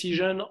make the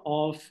decision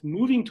of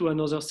moving to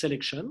another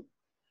selection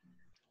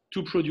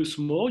to produce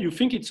more, you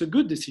think it's a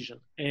good decision.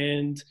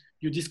 And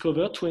you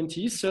discover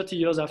 20, 30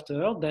 years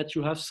after that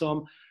you have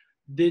some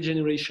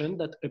degeneration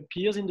that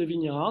appears in the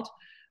vineyard.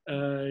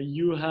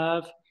 You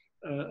have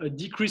a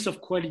decrease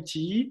of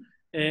quality,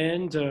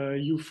 and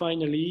you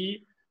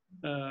finally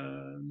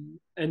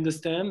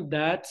understand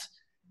that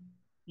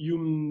you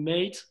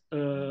made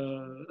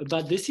a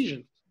bad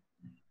decision.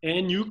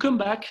 And you come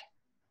back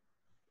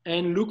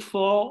and look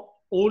for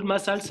old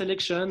Massal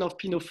selection of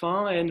Pinot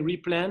Fin and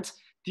replant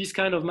this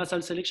kind of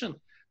Massal selection.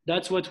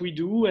 That's what we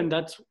do, and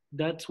that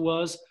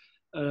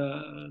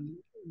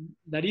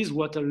is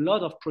what a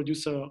lot of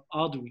producers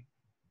are doing.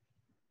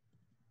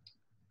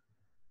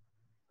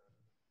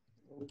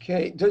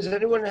 Okay, does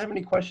anyone have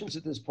any questions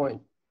at this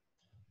point?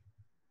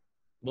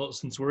 Well,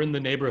 since we're in the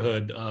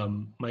neighborhood,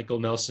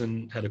 Michael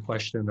Nelson had a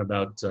question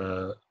about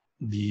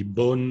the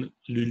Bon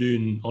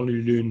Lulune, en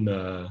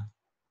Lulune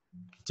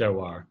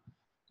terroir.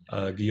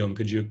 Guillaume,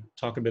 could you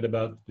talk a bit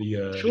about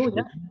the... Sure,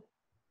 yeah.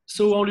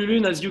 So en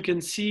Lulune, as you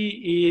can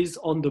see, is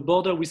on the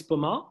border with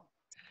Pommard.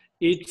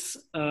 It's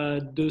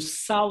the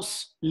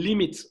south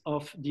limit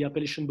of the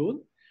appellation Beaune.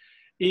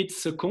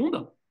 It's a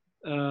combe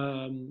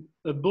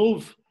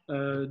above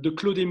the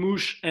Clos des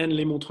Mouches and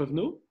Les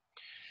Montrevenaux.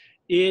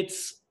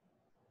 it's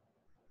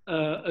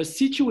a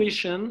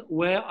situation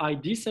where I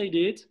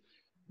decided,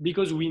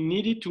 because we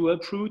needed to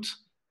uproot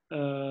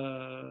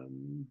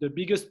the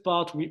biggest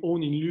part we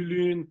own in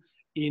Lulun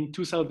in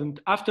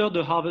 2000, after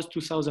the harvest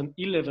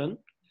 2011,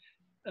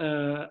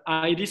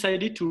 I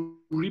decided to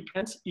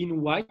replant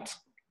in white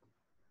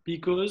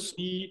because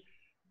we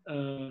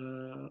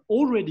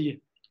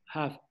already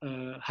have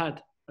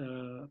had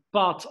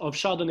part of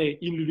Chardonnay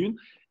in Lulun,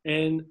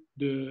 and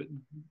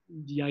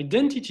the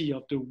identity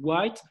of the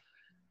white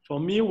for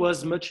me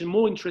was much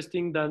more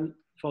interesting than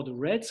for the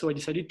red, so I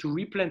decided to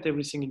replant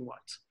everything in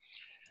white.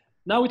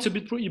 Now it's a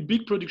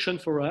big production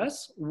for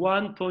us,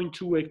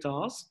 1.2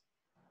 hectares.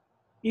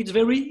 It's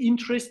very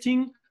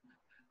interesting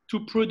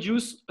to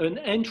produce an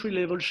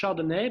entry-level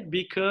Chardonnay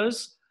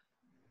because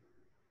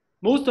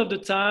most of the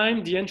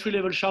time the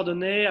entry-level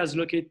Chardonnay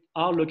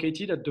are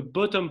located at the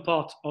bottom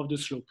part of the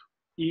slope.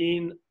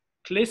 In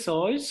clay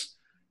soils,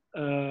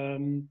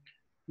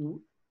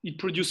 it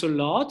produces a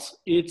lot.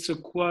 It's a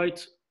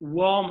quite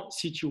warm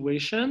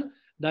situation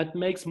that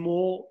makes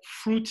more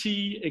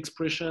fruity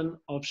expression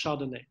of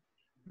Chardonnay.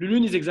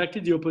 Lulun is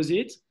exactly the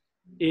opposite,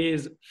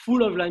 is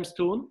full of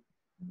limestone,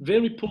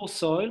 very poor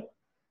soil,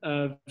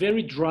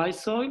 very dry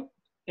soil,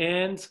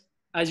 and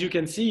as you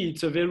can see,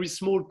 it's a very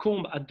small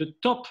comb at the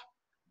top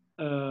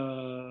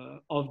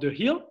of the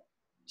hill.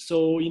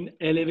 So in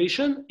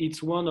elevation,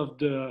 it's one of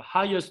the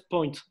highest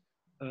points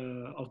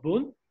of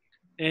Beaune,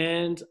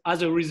 and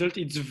as a result,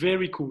 it's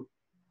very cool,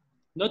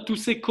 not to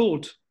say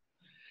cold.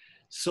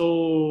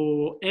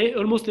 So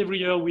almost every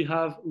year we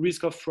have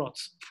risk of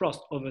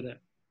frost over there.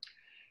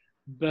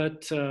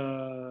 But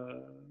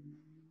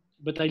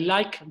I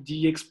like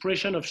the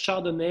expression of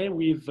Chardonnay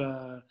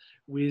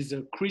with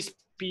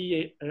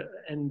crispy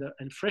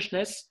and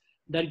freshness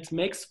that it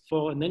makes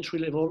for an entry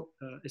level,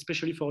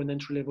 especially for an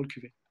entry level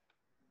cuvée.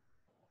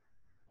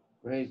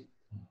 Great.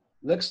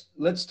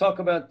 Let's talk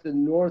about the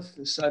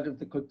north side of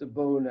the Côte de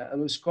Beaune,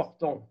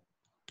 Allos-Corton,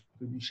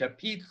 du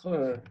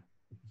Chapitre.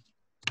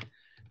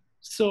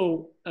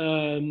 So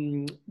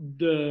the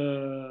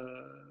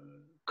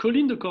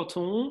Colline de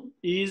Corton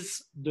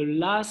is the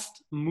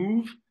last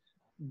move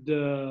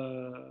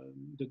the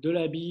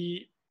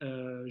Domaine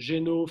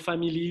Genot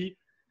family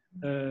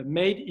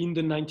made in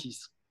the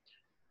 90s.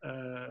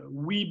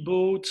 We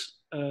bought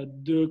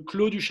the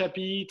Clos du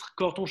Chapitre,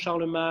 Corton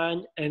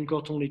Charlemagne, and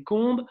Corton Les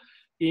Combes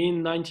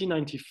in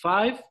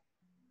 1995.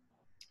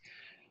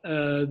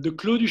 The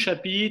Clos du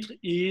Chapitre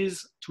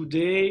is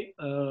today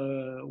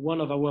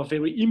one of our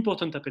very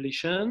important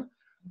appellations.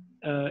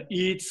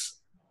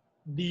 It's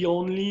the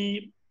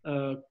only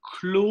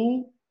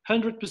clos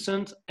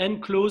 100%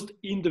 enclosed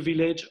in the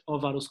village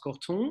of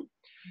Allos-Corton.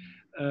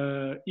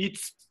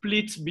 It's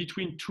split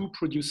between two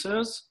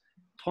producers,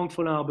 Franck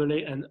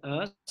Follin-Arbelay and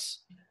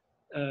us.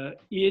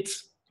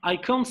 I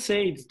can't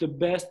say it's the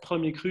best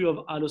Premier Cru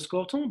of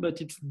Allos-Corton,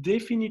 but it's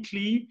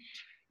definitely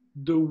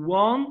the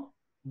one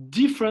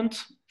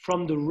different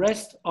from the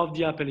rest of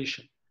the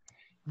appellation.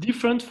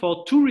 Different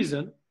for two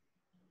reasons.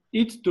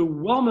 It's the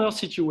warmer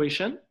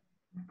situation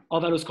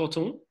of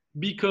Allos-Corton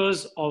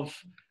because of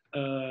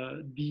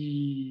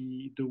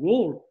the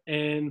wall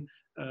and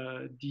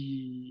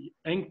the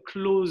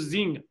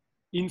enclosing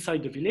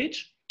inside the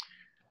village.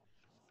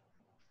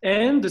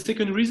 And the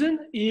second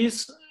reason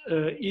is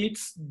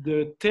it's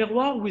the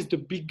terroir with the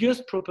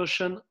biggest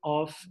proportion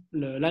of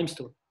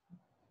limestone.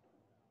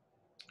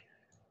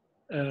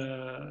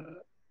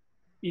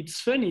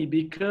 It's funny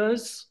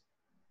because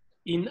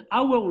in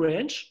our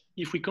range,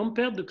 if we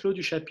compare the Clos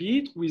du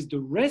Chapitre with the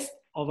rest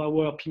of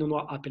our Pinot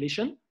Noir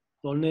appellation,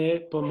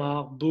 Volnay,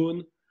 Pommard,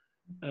 Beaune,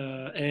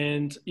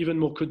 and even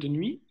more Côte de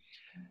Nuit,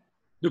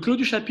 the Clos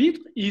du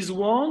Chapitre is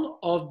one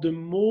of the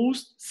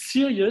most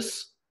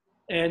serious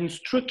and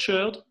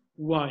structured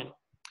wine.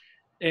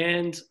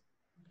 And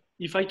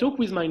if I talk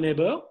with my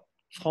neighbor,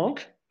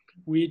 Franck,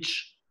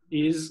 which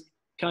is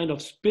kind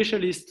of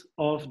specialist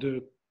of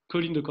the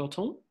Colline de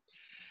Corton,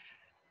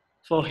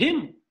 for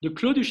him, the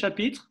Clos du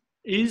Chapitre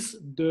is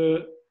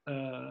the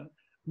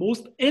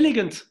most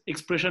elegant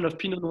expression of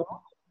Pinot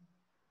Noir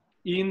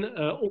in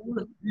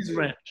all this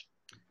range.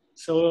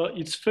 So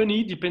it's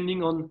funny,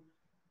 depending on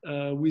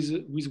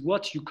with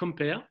what you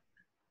compare,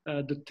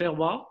 the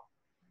terroir,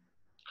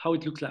 how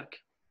it looks like.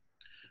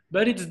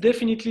 But it's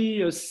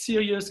definitely a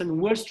serious and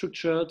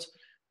well-structured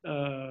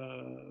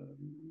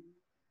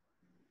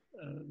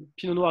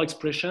Pinot Noir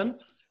expression.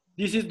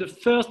 This is the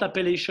first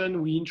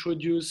appellation we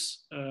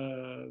introduced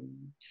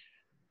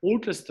all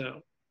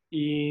cluster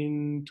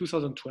in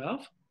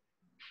 2012.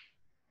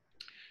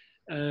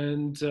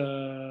 And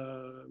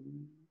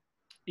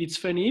it's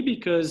funny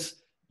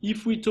because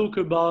if we talk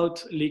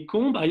about Les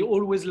Combes, I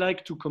always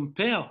like to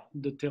compare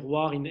the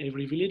terroir in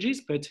every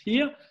villages, but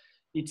here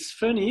it's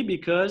funny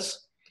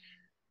because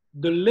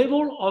the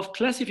level of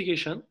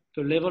classification,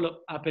 the level of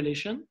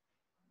appellation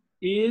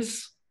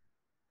is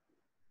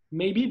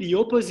maybe the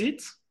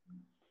opposite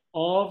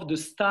of the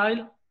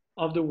style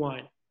of the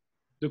wine.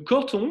 The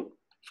Corton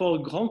for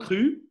Grand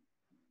Cru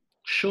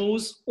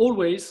shows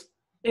always,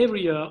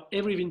 every year,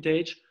 every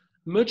vintage,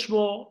 much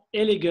more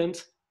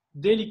elegant,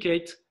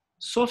 delicate,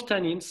 soft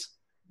tannins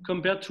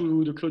compared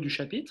to the Clos du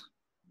Chapitre.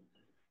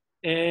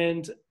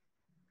 And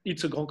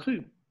it's a Grand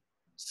Cru.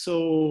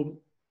 So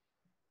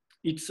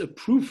it's a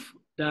proof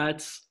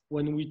that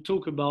when we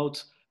talk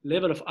about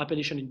level of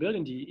appellation in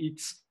Burgundy,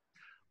 it's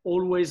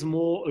always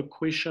more a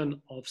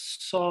question of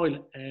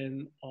soil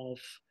and of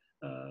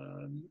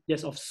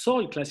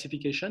soil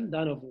classification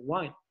than of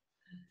wine.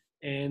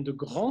 And the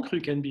Grand Cru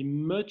can be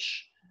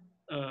much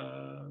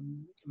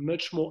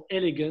more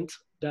elegant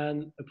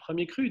than a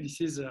Premier Cru. This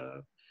is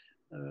a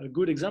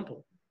good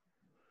example.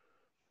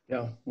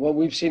 Yeah, well,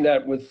 we've seen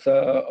that with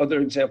other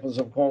examples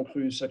of Grand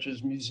Cru, such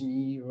as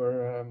Musigny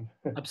or...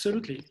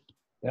 Absolutely.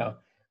 Yeah.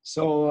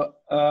 So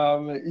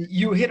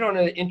you hit on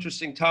an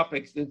interesting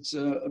topic that's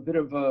a bit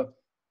of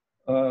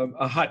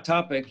a hot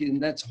topic,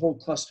 and that's whole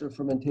cluster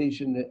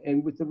fermentation.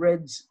 And with the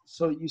reds,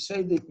 so you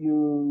say that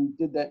you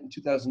did that in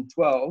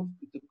 2012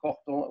 with the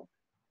Cordon.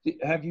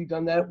 Have you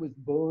done that with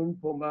Beaune,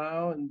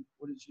 Pommard, and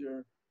what is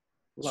your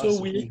philosophy?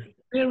 So we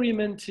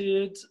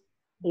experimented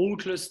whole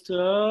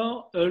cluster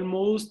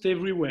almost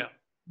everywhere.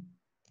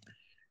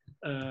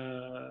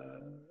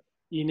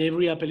 In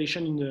every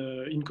appellation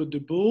in Côte de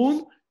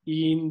Beaune,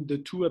 in the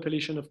 2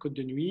 appellations of Côte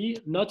de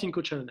Nuit, not in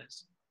Côte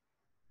Chalonnaise.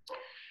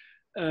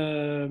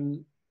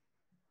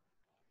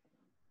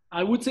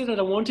 I would say that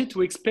I wanted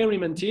to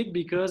experiment it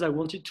because I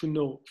wanted to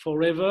know.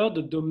 Forever,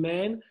 the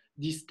domain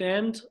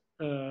distemmed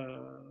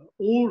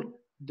all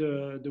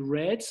the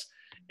reds,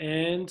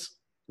 and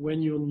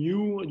when you're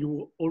new,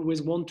 you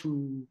always want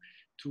to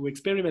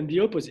experiment the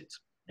opposite.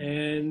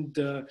 And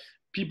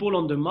people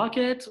on the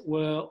market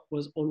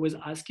was always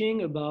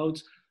asking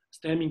about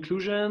stem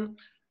inclusion,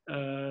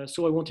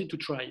 so I wanted to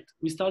try it.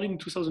 We started in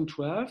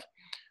 2012.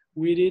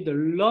 We did a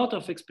lot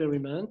of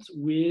experiments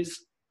with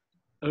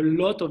a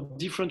lot of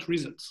different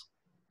results.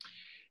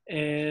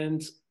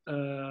 And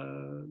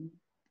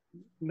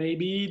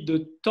maybe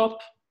the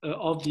top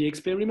of the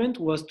experiment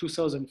was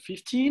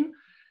 2015,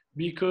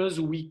 because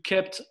we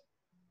kept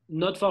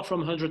not far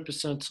from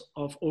 100%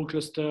 of all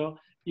cluster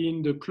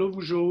in the Clos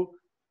Vougeot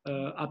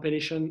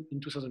appellation in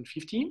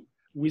 2015,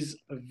 with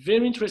a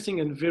very interesting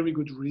and very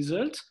good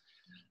result.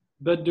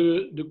 But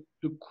the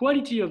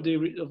quality of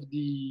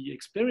the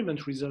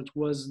experiment result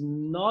was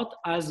not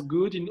as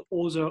good in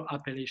other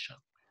appellations.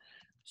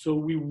 So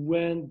we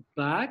went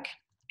back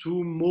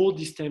to more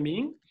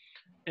destemming,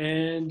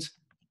 and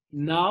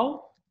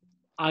now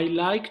I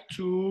like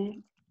to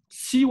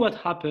see what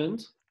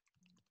happened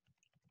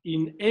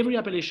in every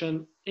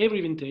appellation,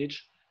 every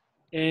vintage,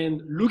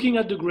 and looking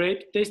at the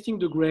grape, tasting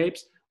the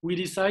grapes, we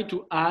decide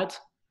to add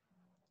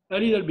a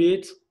little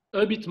bit,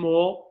 a bit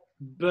more,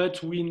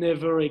 but we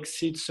never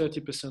exceed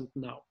 30%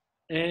 now.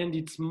 And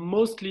it's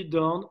mostly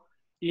done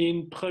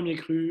in Premier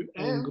Cru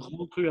and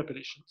Grand Cru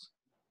appellations.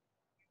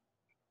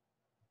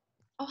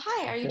 Oh,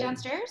 hi, are you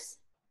downstairs?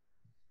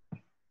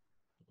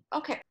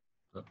 Okay.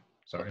 Oh,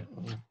 sorry.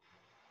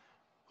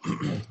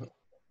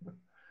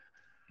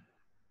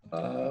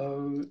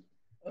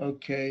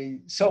 Okay,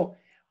 so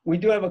we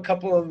do have a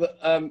couple of,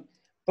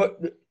 but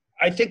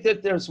I think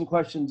that there are some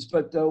questions,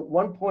 but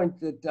one point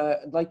that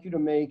I'd like you to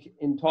make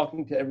in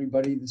talking to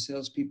everybody, the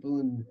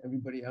salespeople and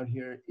everybody out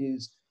here,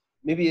 is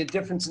maybe a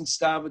difference in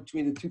style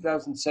between the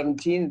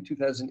 2017 and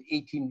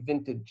 2018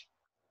 vintage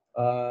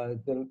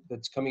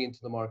that's coming into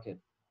the market.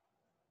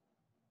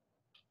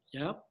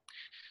 Yeah,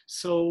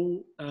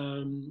 so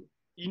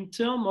in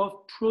terms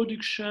of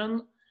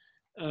production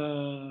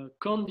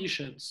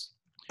conditions,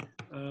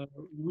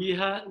 we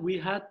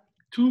had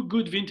 2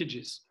 good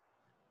vintages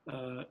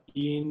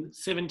in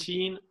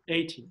 17,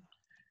 18.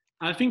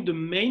 I think the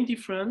main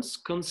difference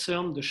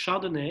concerned the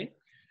Chardonnay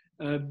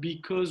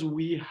because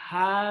we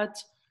had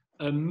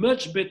a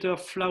much better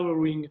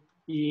flowering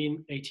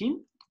in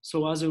 18.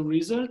 So as a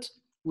result,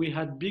 we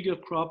had bigger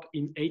crop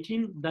in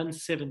 18 than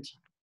 17.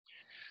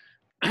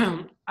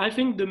 I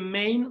think the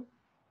main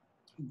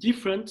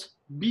difference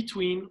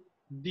between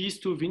these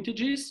 2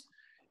 vintages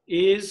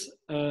is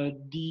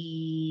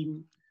the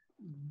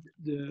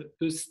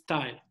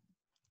style.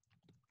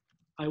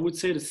 I would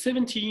say the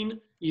 17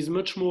 is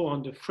much more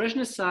on the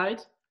freshness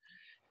side.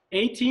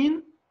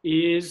 18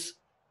 is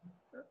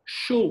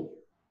show,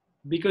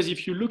 because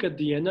if you look at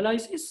the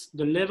analysis,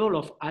 the level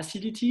of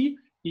acidity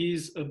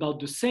is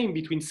about the same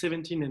between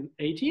 17 and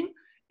 18,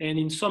 and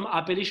in some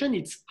appellation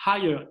it's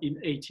higher in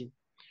 18.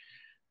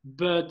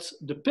 But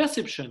the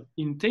perception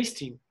in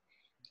tasting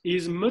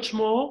is much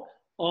more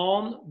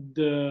on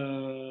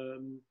the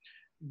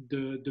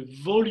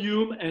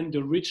volume and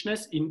the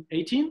richness in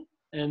 18,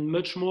 and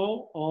much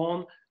more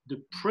on the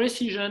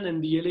precision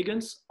and the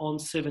elegance on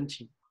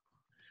 17.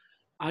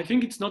 I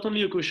think it's not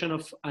only a question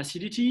of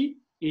acidity,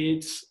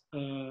 it's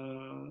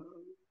a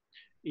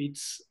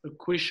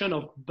question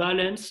of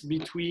balance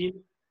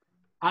between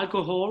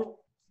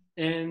alcohol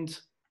and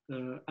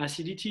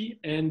acidity,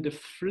 and the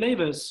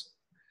flavors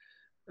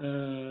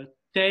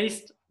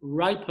taste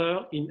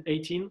riper in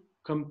 18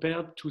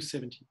 compared to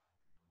 17.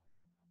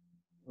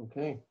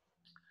 Okay.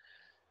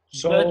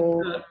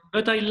 So,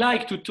 but I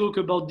like to talk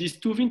about these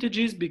two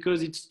vintages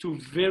because it's two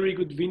very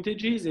good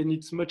vintages, and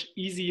it's much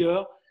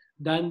easier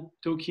than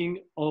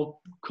talking or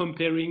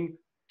comparing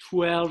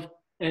 12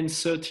 and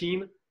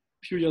 13 a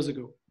few years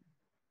ago.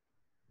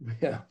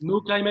 yeah.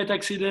 No climate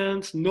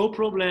accidents, no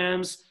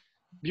problems,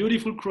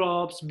 beautiful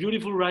crops,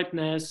 beautiful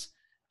ripeness.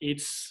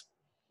 It's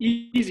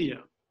easier.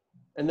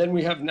 And then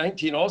we have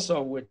 19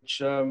 also,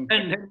 which, And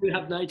then we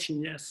have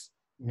 19, yes.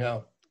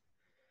 yeah.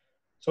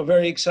 So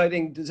very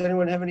exciting. Does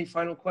anyone have any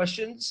final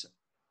questions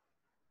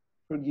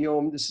for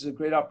Guillaume? This is a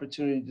great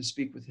opportunity to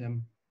speak with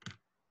him.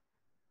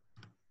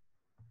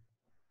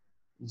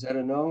 Is that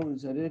a no?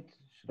 Is that it?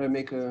 Should I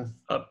make a?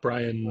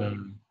 Brian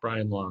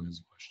Long has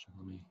a question.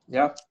 Let me.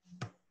 Yeah.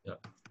 Yeah,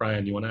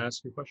 Brian, you want to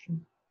ask your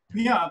question?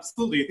 Yeah,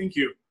 absolutely. Thank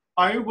you.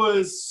 I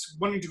was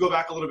wanting to go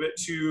back a little bit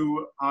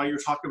to your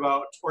talk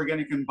about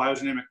organic and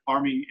biodynamic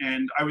farming,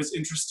 and I was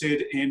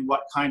interested in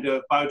what kind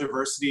of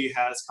biodiversity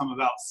has come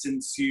about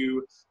since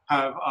you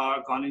have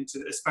gone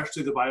into,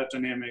 especially the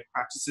biodynamic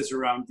practices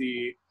around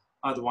the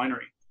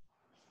winery.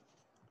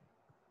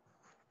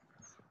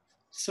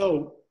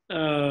 So,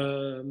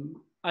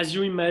 as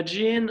you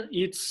imagine,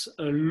 it's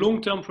a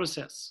long-term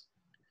process.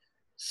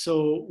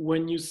 So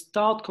when you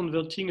start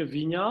converting a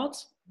vineyard,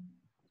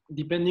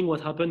 depending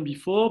what happened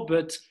before,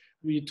 but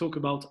we talk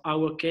about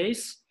our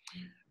case,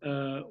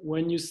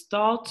 when you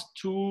start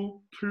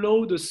to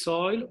plow the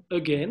soil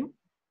again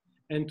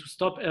and to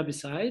stop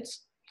herbicides,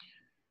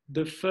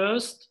 the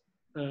first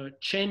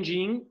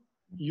changing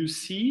you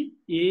see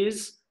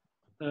is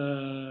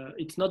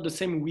it's not the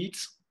same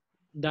weeds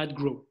that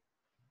grow.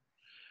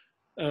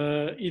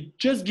 It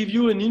just gives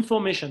you an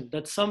information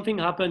that something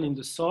happened in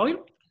the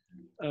soil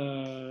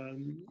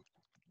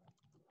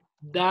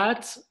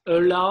that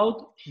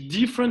allowed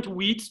different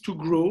weeds to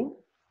grow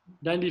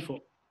than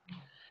before.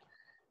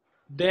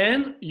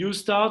 Then you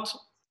start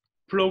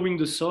plowing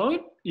the soil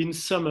in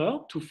summer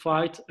to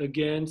fight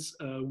against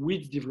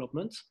weed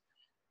development,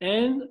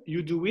 and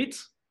you do it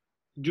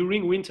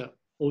during winter,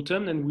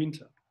 autumn and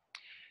winter.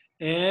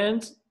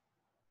 And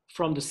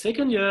from the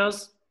second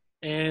years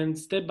and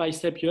step by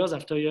step, years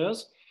after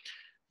years,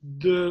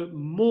 the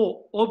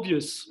more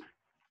obvious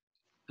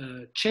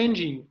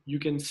changing you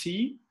can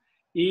see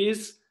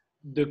is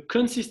the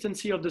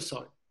consistency of the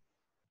soil.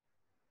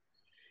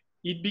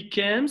 It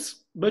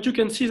becomes, but you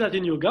can see that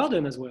in your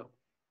garden as well.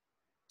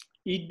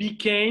 It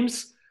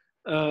becomes,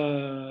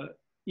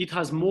 it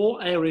has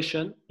more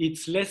aeration,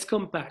 it's less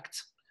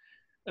compact.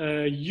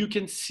 You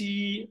can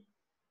see,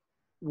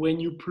 when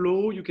you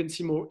plow, you can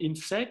see more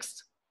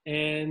insects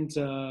and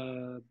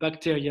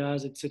bacteria,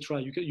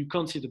 etc. You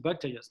can't see the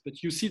bacteria,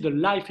 but you see the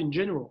life in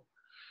general.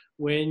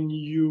 When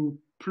you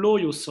plow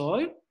your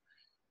soil,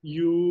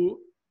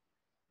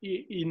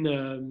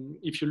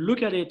 if you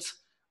look at it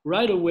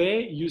right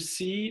away, you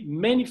see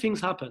many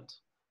things happened.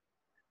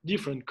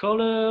 Different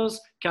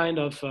colors, kind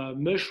of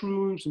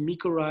mushrooms,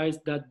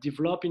 mycorrhizas that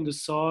develop in the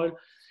soil.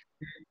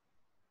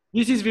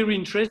 This is very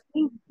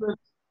interesting because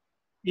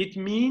it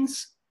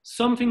means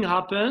something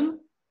happened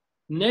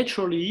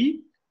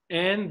naturally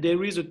and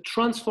there is a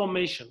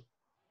transformation.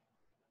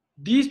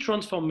 This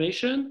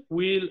transformation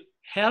will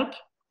help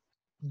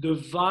the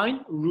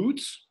vine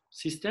roots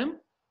system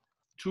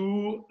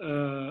to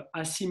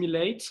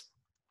assimilate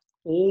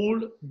all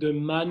the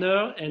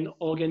manure and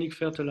organic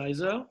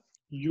fertilizer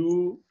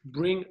you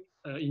bring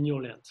in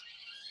your land.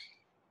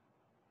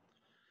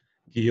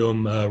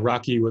 Guillaume,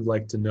 Rocky would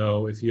like to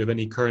know if you have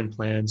any current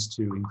plans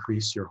to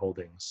increase your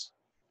holdings,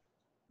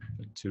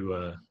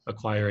 to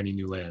acquire any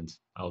new land,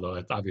 although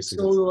it's obviously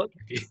so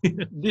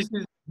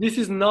this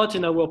is not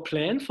in our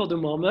plan for the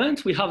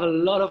moment. We have a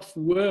lot of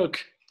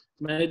work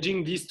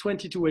managing these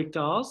 22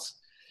 hectares.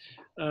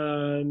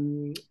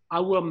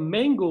 Our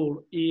main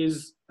goal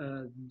is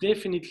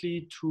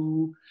definitely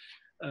to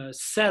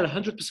sell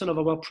 100% of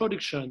our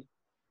production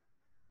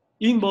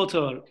in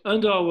bottle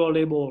under our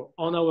label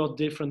on our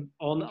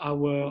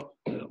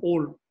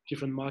all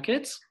different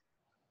markets.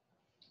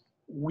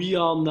 We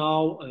are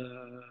now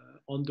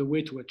on the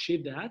way to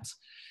achieve that,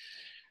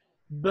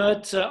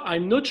 but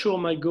I'm not sure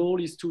my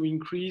goal is to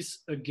increase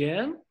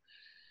again.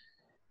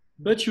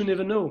 But you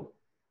never know.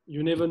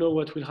 You never know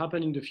what will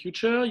happen in the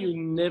future. You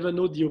never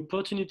know the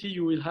opportunity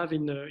you will have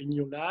in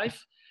your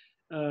life.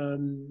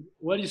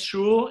 What is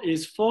sure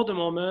is, for the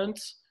moment,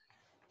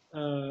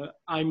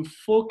 I'm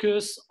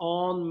focused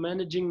on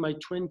managing my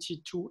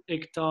 22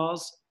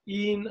 hectares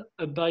in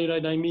a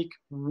biodynamic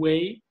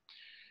way,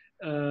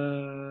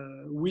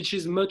 which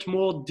is much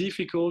more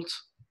difficult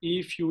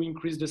if you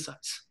increase the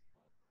size.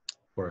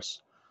 Of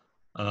course.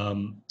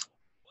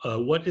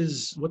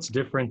 What's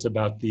different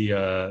about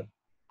the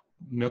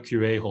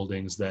Mercure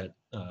holdings that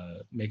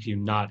make you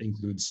not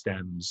include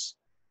stems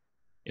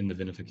in the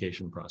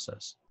vinification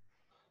process?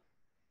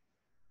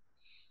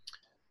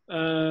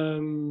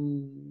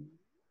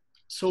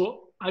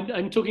 So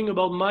I'm talking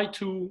about my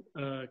two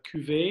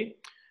cuvées.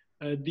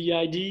 The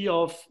idea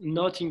of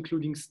not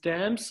including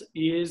stems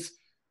is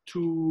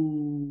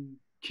to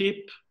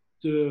keep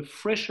the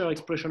fresher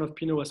expression of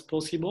Pinot as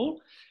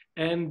possible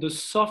and the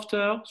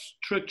softer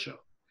structure.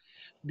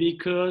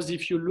 Because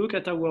if you look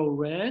at our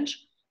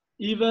range,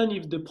 even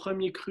if the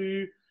Premier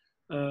Cru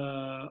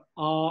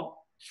are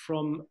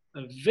from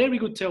a very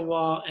good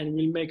terroir and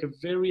will make a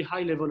very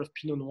high level of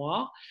Pinot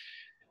Noir,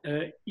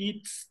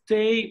 it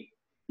stays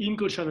in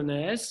Côte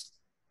Chalonnaise,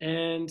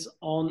 and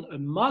on a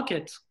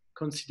market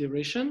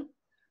consideration,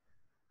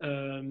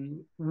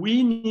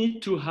 we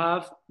need to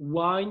have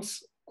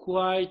wines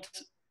quite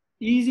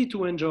easy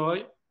to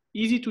enjoy,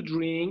 easy to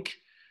drink,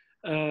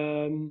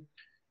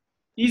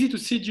 easy to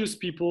seduce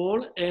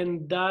people,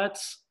 and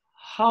that's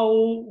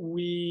how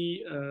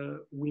we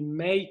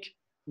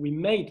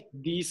made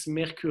this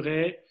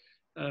Mercury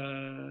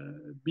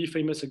be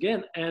famous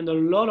again. And a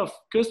lot of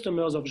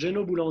customers of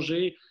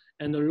Genot-Boulanger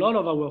and a lot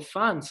of our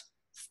fans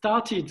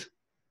started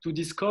to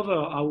discover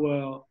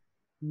our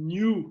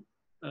new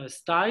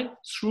style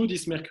through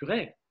this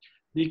Mercury,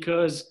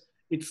 because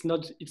it's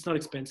not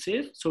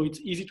expensive, so it's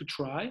easy to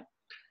try.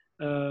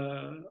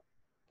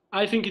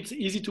 I think it's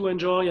easy to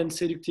enjoy and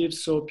seductive,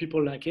 so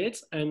people like it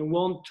and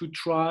want to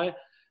try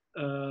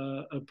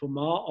a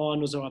Pommard or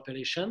another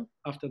appellation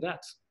after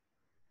that.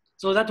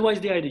 So that was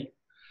the idea.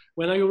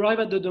 When I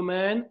arrived at the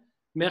Domaine,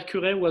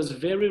 Mercury was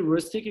very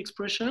rustic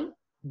expression,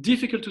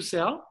 difficult to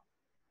sell,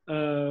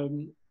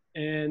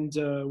 and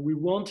we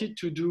wanted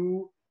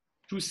to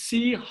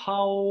see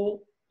how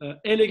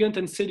elegant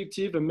and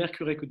seductive a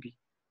Mercury could be.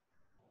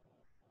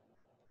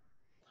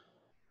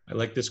 I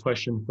like this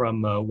question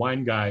from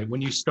Wine Guy.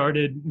 When you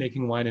started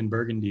making wine in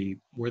Burgundy,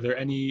 were there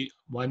any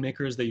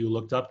winemakers that you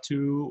looked up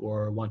to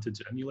or wanted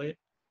to emulate?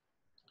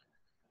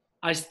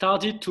 I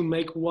started to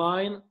make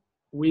wine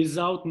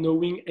without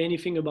knowing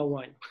anything about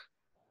wine,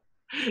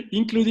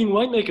 including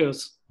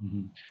winemakers.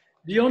 Mm-hmm.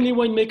 The only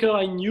winemaker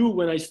I knew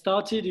when I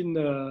started in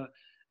the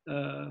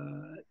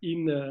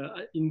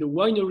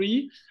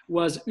winery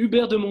was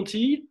Hubert de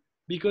Monti,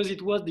 because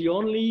it was the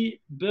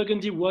only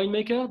Burgundy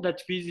winemaker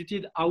that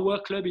visited our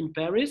club in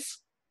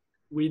Paris.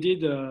 We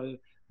did a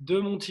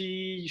De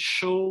Monti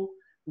show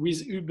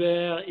with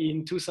Hubert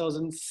in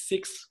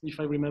 2006, if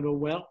I remember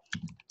well.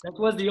 That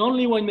was the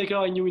only winemaker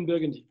I knew in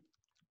Burgundy.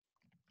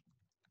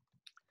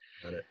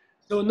 Got it.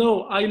 So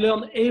no, I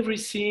learned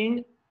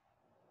everything,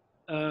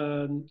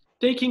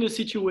 taking a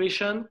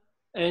situation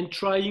and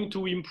trying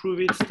to improve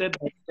it step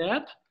by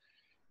step.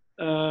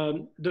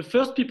 The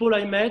first people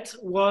I met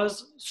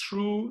was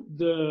through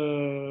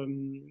the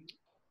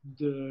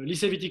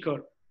Lycée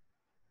Viticole,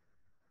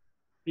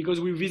 because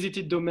we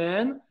visited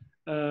Domaine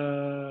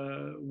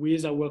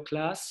with our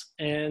class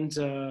and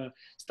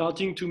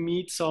starting to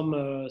meet some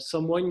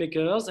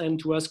winemakers and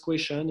to ask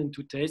questions and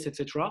to taste,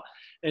 etc.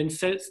 And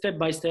step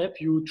by step,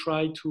 you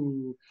try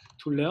to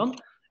learn.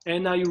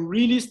 And I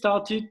really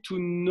started to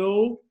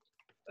know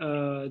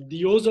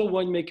the other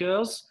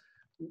winemakers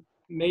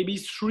maybe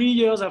 3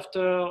 years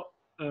after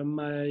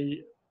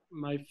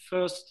my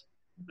first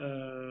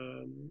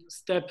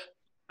step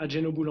at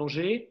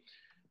Genot-Boulanger,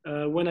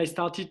 when I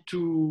started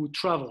to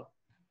travel.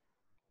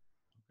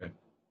 Okay.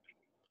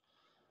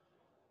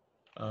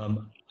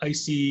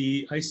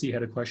 Icy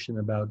had a question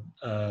about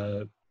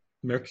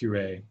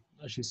Mercury.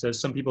 She says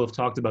some people have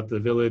talked about the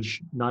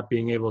village not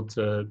being able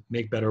to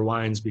make better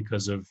wines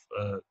because of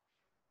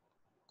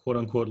quote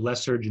unquote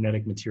lesser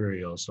genetic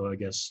material. So I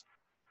guess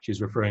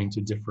she's referring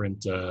to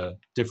different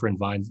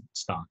vine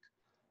stock.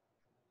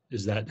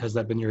 Has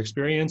that been your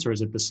experience, or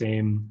is it the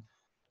same?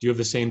 Do you have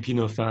the same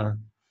Pinot Fin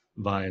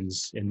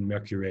vines in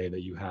Mercury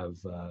that you have?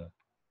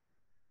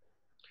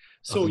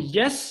 So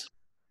yes,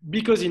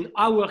 because in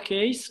our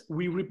case,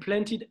 we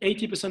replanted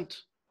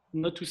 80%,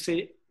 not to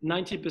say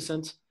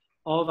 90%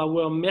 of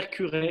our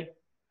Mercury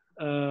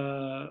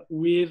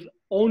with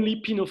only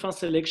Pinot Fin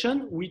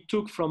selection we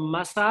took from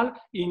Massal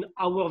in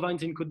our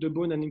vines in Côte de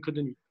Beaune and in Côte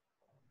de Nuit.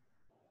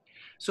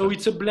 So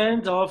it's a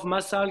blend of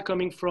Massal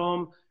coming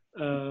from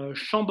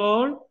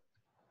Chambol,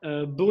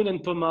 Beaune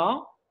and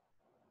Pommard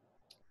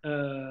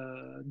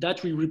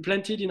that we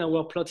replanted in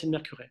our plot in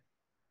Mercury.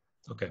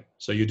 Okay,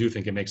 so you do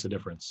think it makes a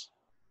difference?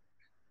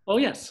 Oh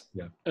yes,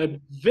 yeah, a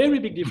very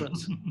big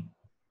difference.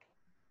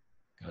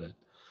 Got it.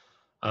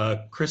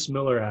 Chris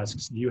Miller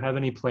asks, do you have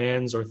any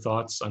plans or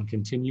thoughts on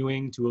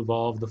continuing to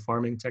evolve the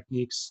farming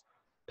techniques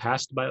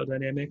past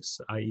biodynamics,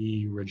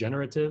 i.e.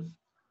 regenerative?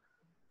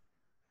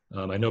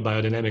 I know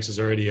biodynamics is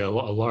already a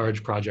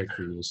large project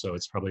for you, so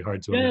it's probably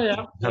hard to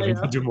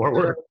to do more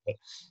work.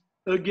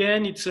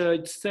 Again, it's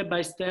step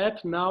by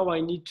step. Now I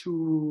need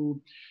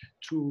to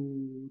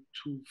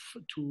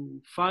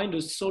find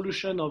a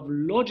solution of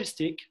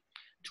logistic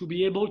to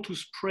be able to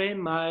spray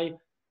my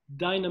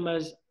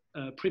dynamized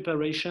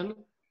preparation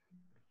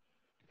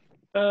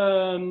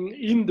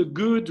in the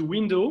good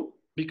window,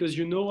 because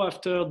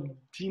after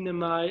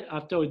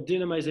a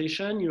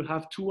dynamization you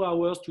have 2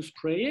 hours to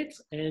spray it,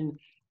 and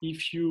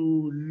if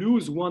you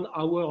lose 1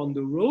 hour on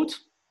the road,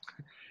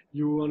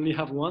 you only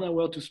have 1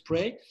 hour to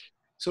spray.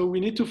 So we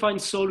need to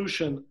find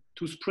solution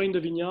to spray in the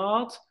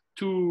vineyard,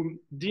 to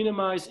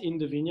dynamize in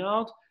the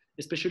vineyard,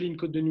 especially in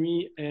Côte de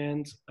Nuit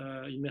and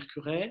in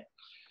Mercury.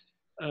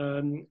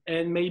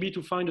 and maybe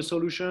to find a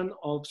solution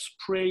of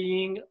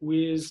spraying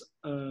with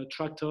a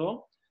tractor.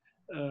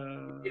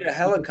 Need a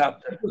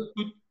helicopter.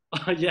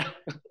 Yeah,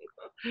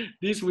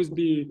 this will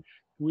be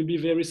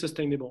very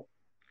sustainable.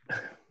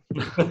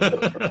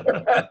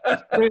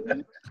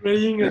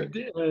 Spraying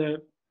a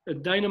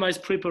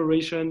dynamite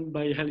preparation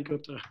by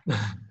helicopter.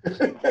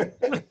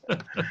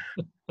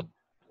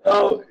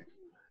 Oh,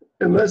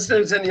 unless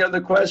there's any other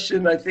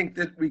question, I think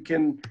that we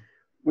can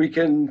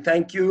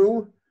thank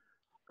you.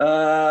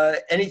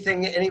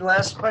 Any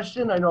last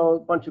question? I know a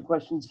bunch of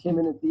questions came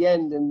in at the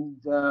end, and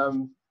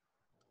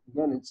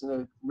again, it's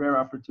a rare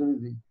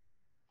opportunity.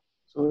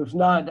 So if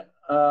not,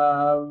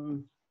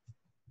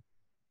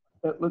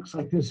 it looks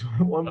like there's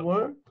one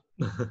more.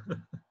 I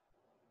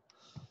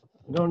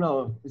don't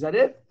know. Is that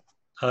it?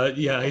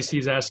 Yeah, I see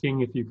he's asking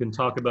if you can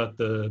talk about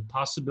the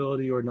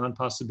possibility or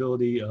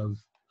non-possibility of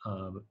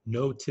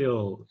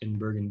no-till in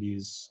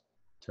Burgundy's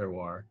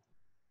terroir.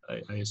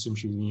 I assume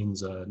she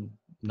means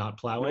not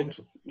plowing.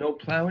 No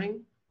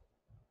plowing?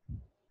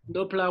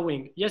 No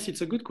plowing. Yes,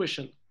 it's a good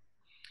question.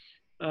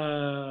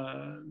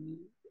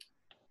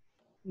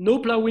 No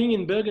plowing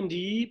in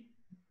Burgundy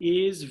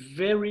is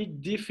very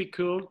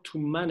difficult to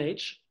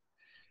manage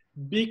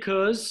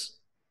because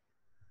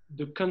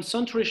the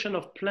concentration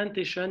of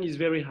plantation is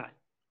very high.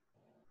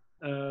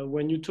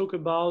 When you talk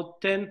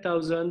about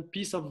 10,000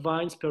 pieces of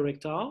vines per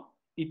hectare,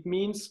 it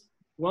means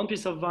one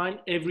piece of vine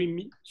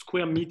every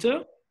square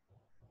meter.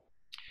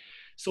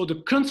 So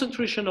the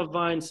concentration of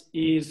vines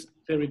is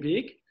very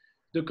big.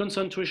 The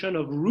concentration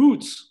of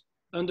roots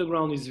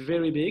underground is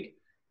very big.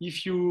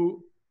 If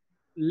you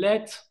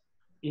let,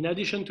 in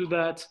addition to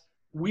that,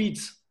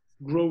 weeds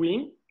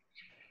growing,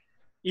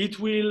 it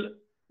will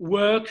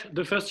work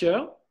the first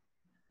year.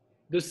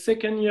 The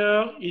second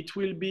year, it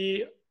will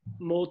be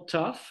more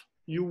tough.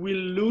 You will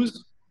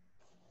lose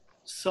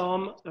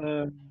some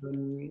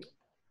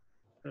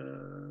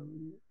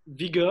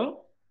vigor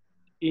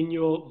in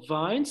your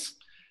vines.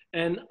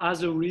 And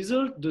as a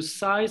result, the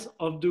size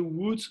of the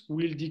woods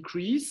will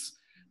decrease.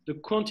 The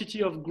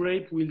quantity of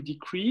grape will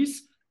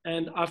decrease.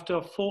 And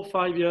after 4 or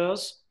 5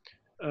 years,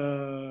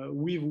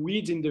 with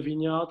weeds in the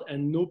vineyard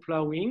and no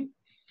plowing,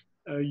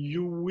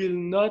 you will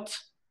not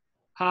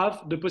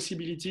have the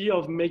possibility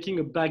of making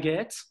a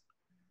baguette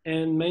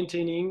and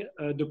maintaining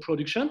the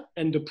production.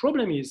 And the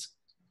problem is,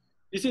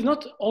 this is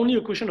not only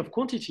a question of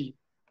quantity,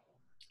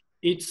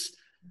 it's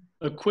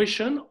a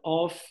question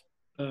of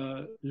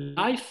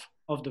life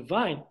of the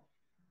vine.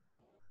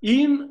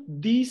 In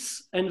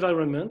this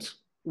environment,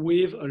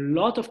 with a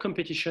lot of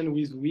competition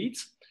with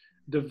weeds,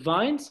 the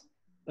vines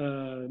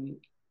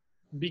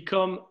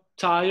become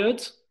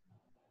tired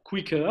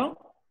quicker,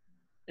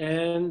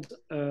 and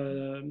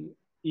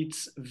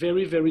it's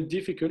very, very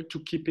difficult to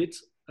keep it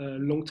a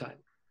long time.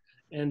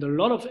 And a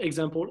lot of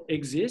examples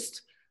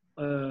exist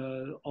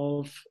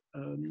of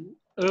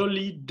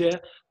early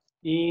death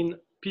in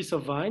piece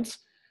of vines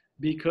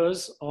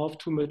because of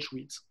too much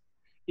weeds.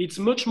 It's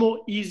much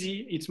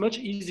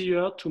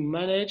easier to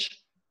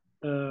manage,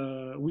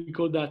 we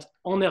call that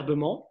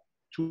enherbement,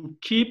 to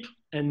keep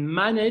and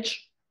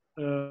manage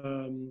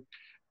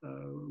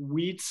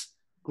weeds,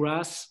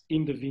 grass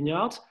in the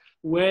vineyard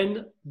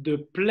when the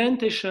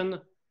plantation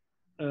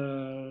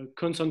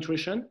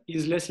concentration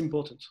is less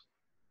important.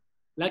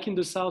 Like in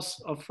the south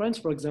of France,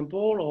 for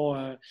example,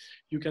 or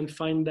you can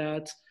find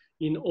that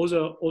in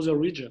other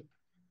regions,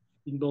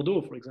 in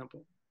Bordeaux, for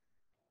example.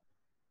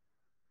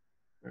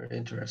 Very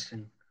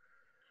interesting.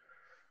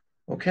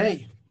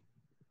 Okay.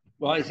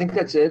 Well, I think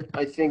that's it.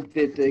 I think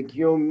that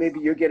Guillaume,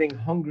 maybe you're getting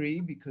hungry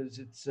because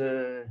it's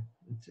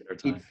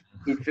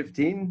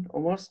 8:15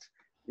 almost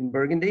in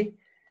Burgundy.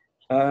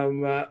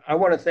 I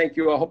want to thank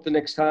you. I hope the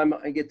next time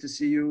I get to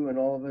see you and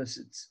all of us,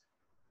 it's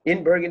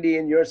in Burgundy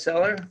in your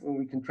cellar when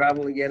we can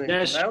travel again and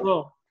come out.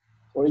 Sure.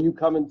 Or you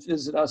come and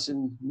visit us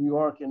in New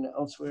York and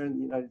elsewhere in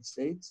the United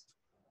States.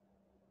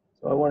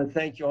 So I want to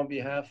thank you on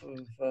behalf of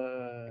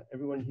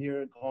everyone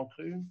here at Grand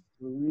Cru.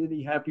 We're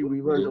really happy.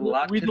 We learned a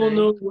lot today.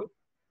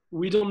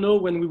 We don't know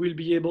when we will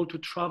be able to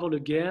travel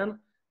again,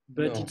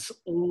 but No. it's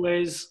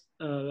always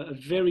a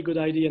very good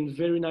idea and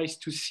very nice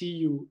to see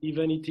you,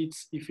 even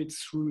if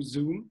it's through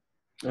Zoom.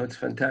 Oh, it's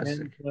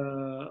fantastic.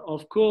 And,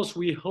 of course,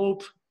 we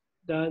hope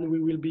that we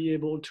will be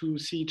able to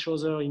see each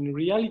other in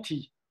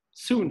reality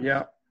soon.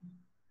 Yeah,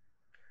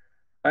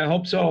 I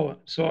hope so.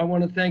 So I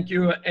want to thank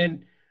you.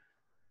 And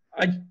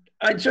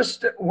I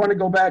just want to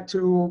go back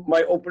to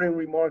my opening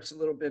remarks a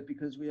little bit,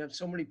 because we have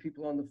so many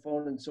people on the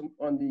phone and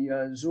on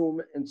the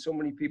Zoom, and so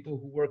many people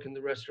who work in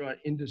the restaurant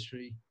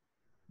industry,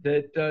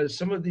 that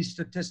some of these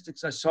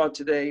statistics I saw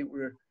today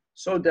were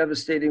so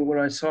devastating. When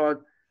I saw,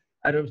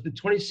 out of the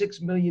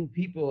 26 million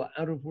people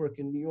out of work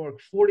in New York,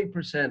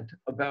 40%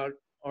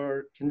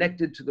 are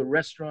connected to the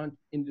restaurant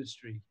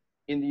industry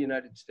in the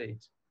United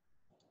States.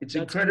 It's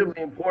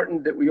incredibly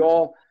important that we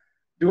all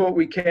do what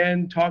we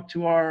can, talk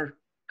to our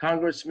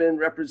congressmen,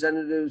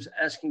 representatives,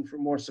 asking for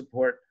more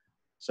support.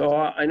 So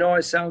I know I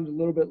sound a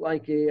little bit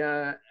like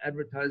a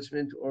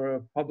advertisement or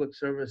a public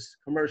service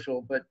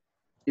commercial, but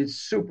it's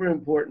super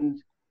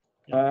important.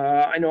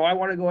 I know I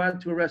want to go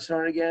out to a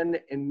restaurant again,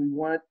 and we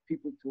want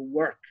people to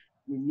work.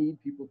 We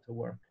need people to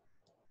work.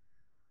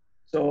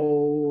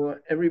 So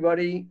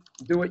everybody,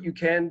 do what you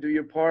can, do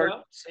your part.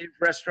 Yeah.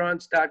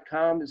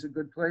 SaveRestaurants.com is a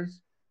good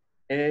place.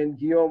 And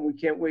Guillaume, we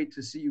can't wait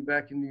to see you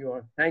back in New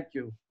York. Thank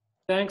you.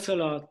 Thanks a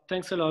lot.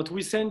 Thanks a lot.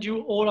 We send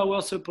you all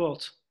our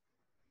support.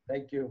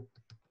 Thank you.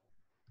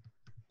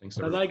 Thanks,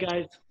 Bye-bye,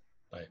 guys.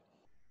 Bye.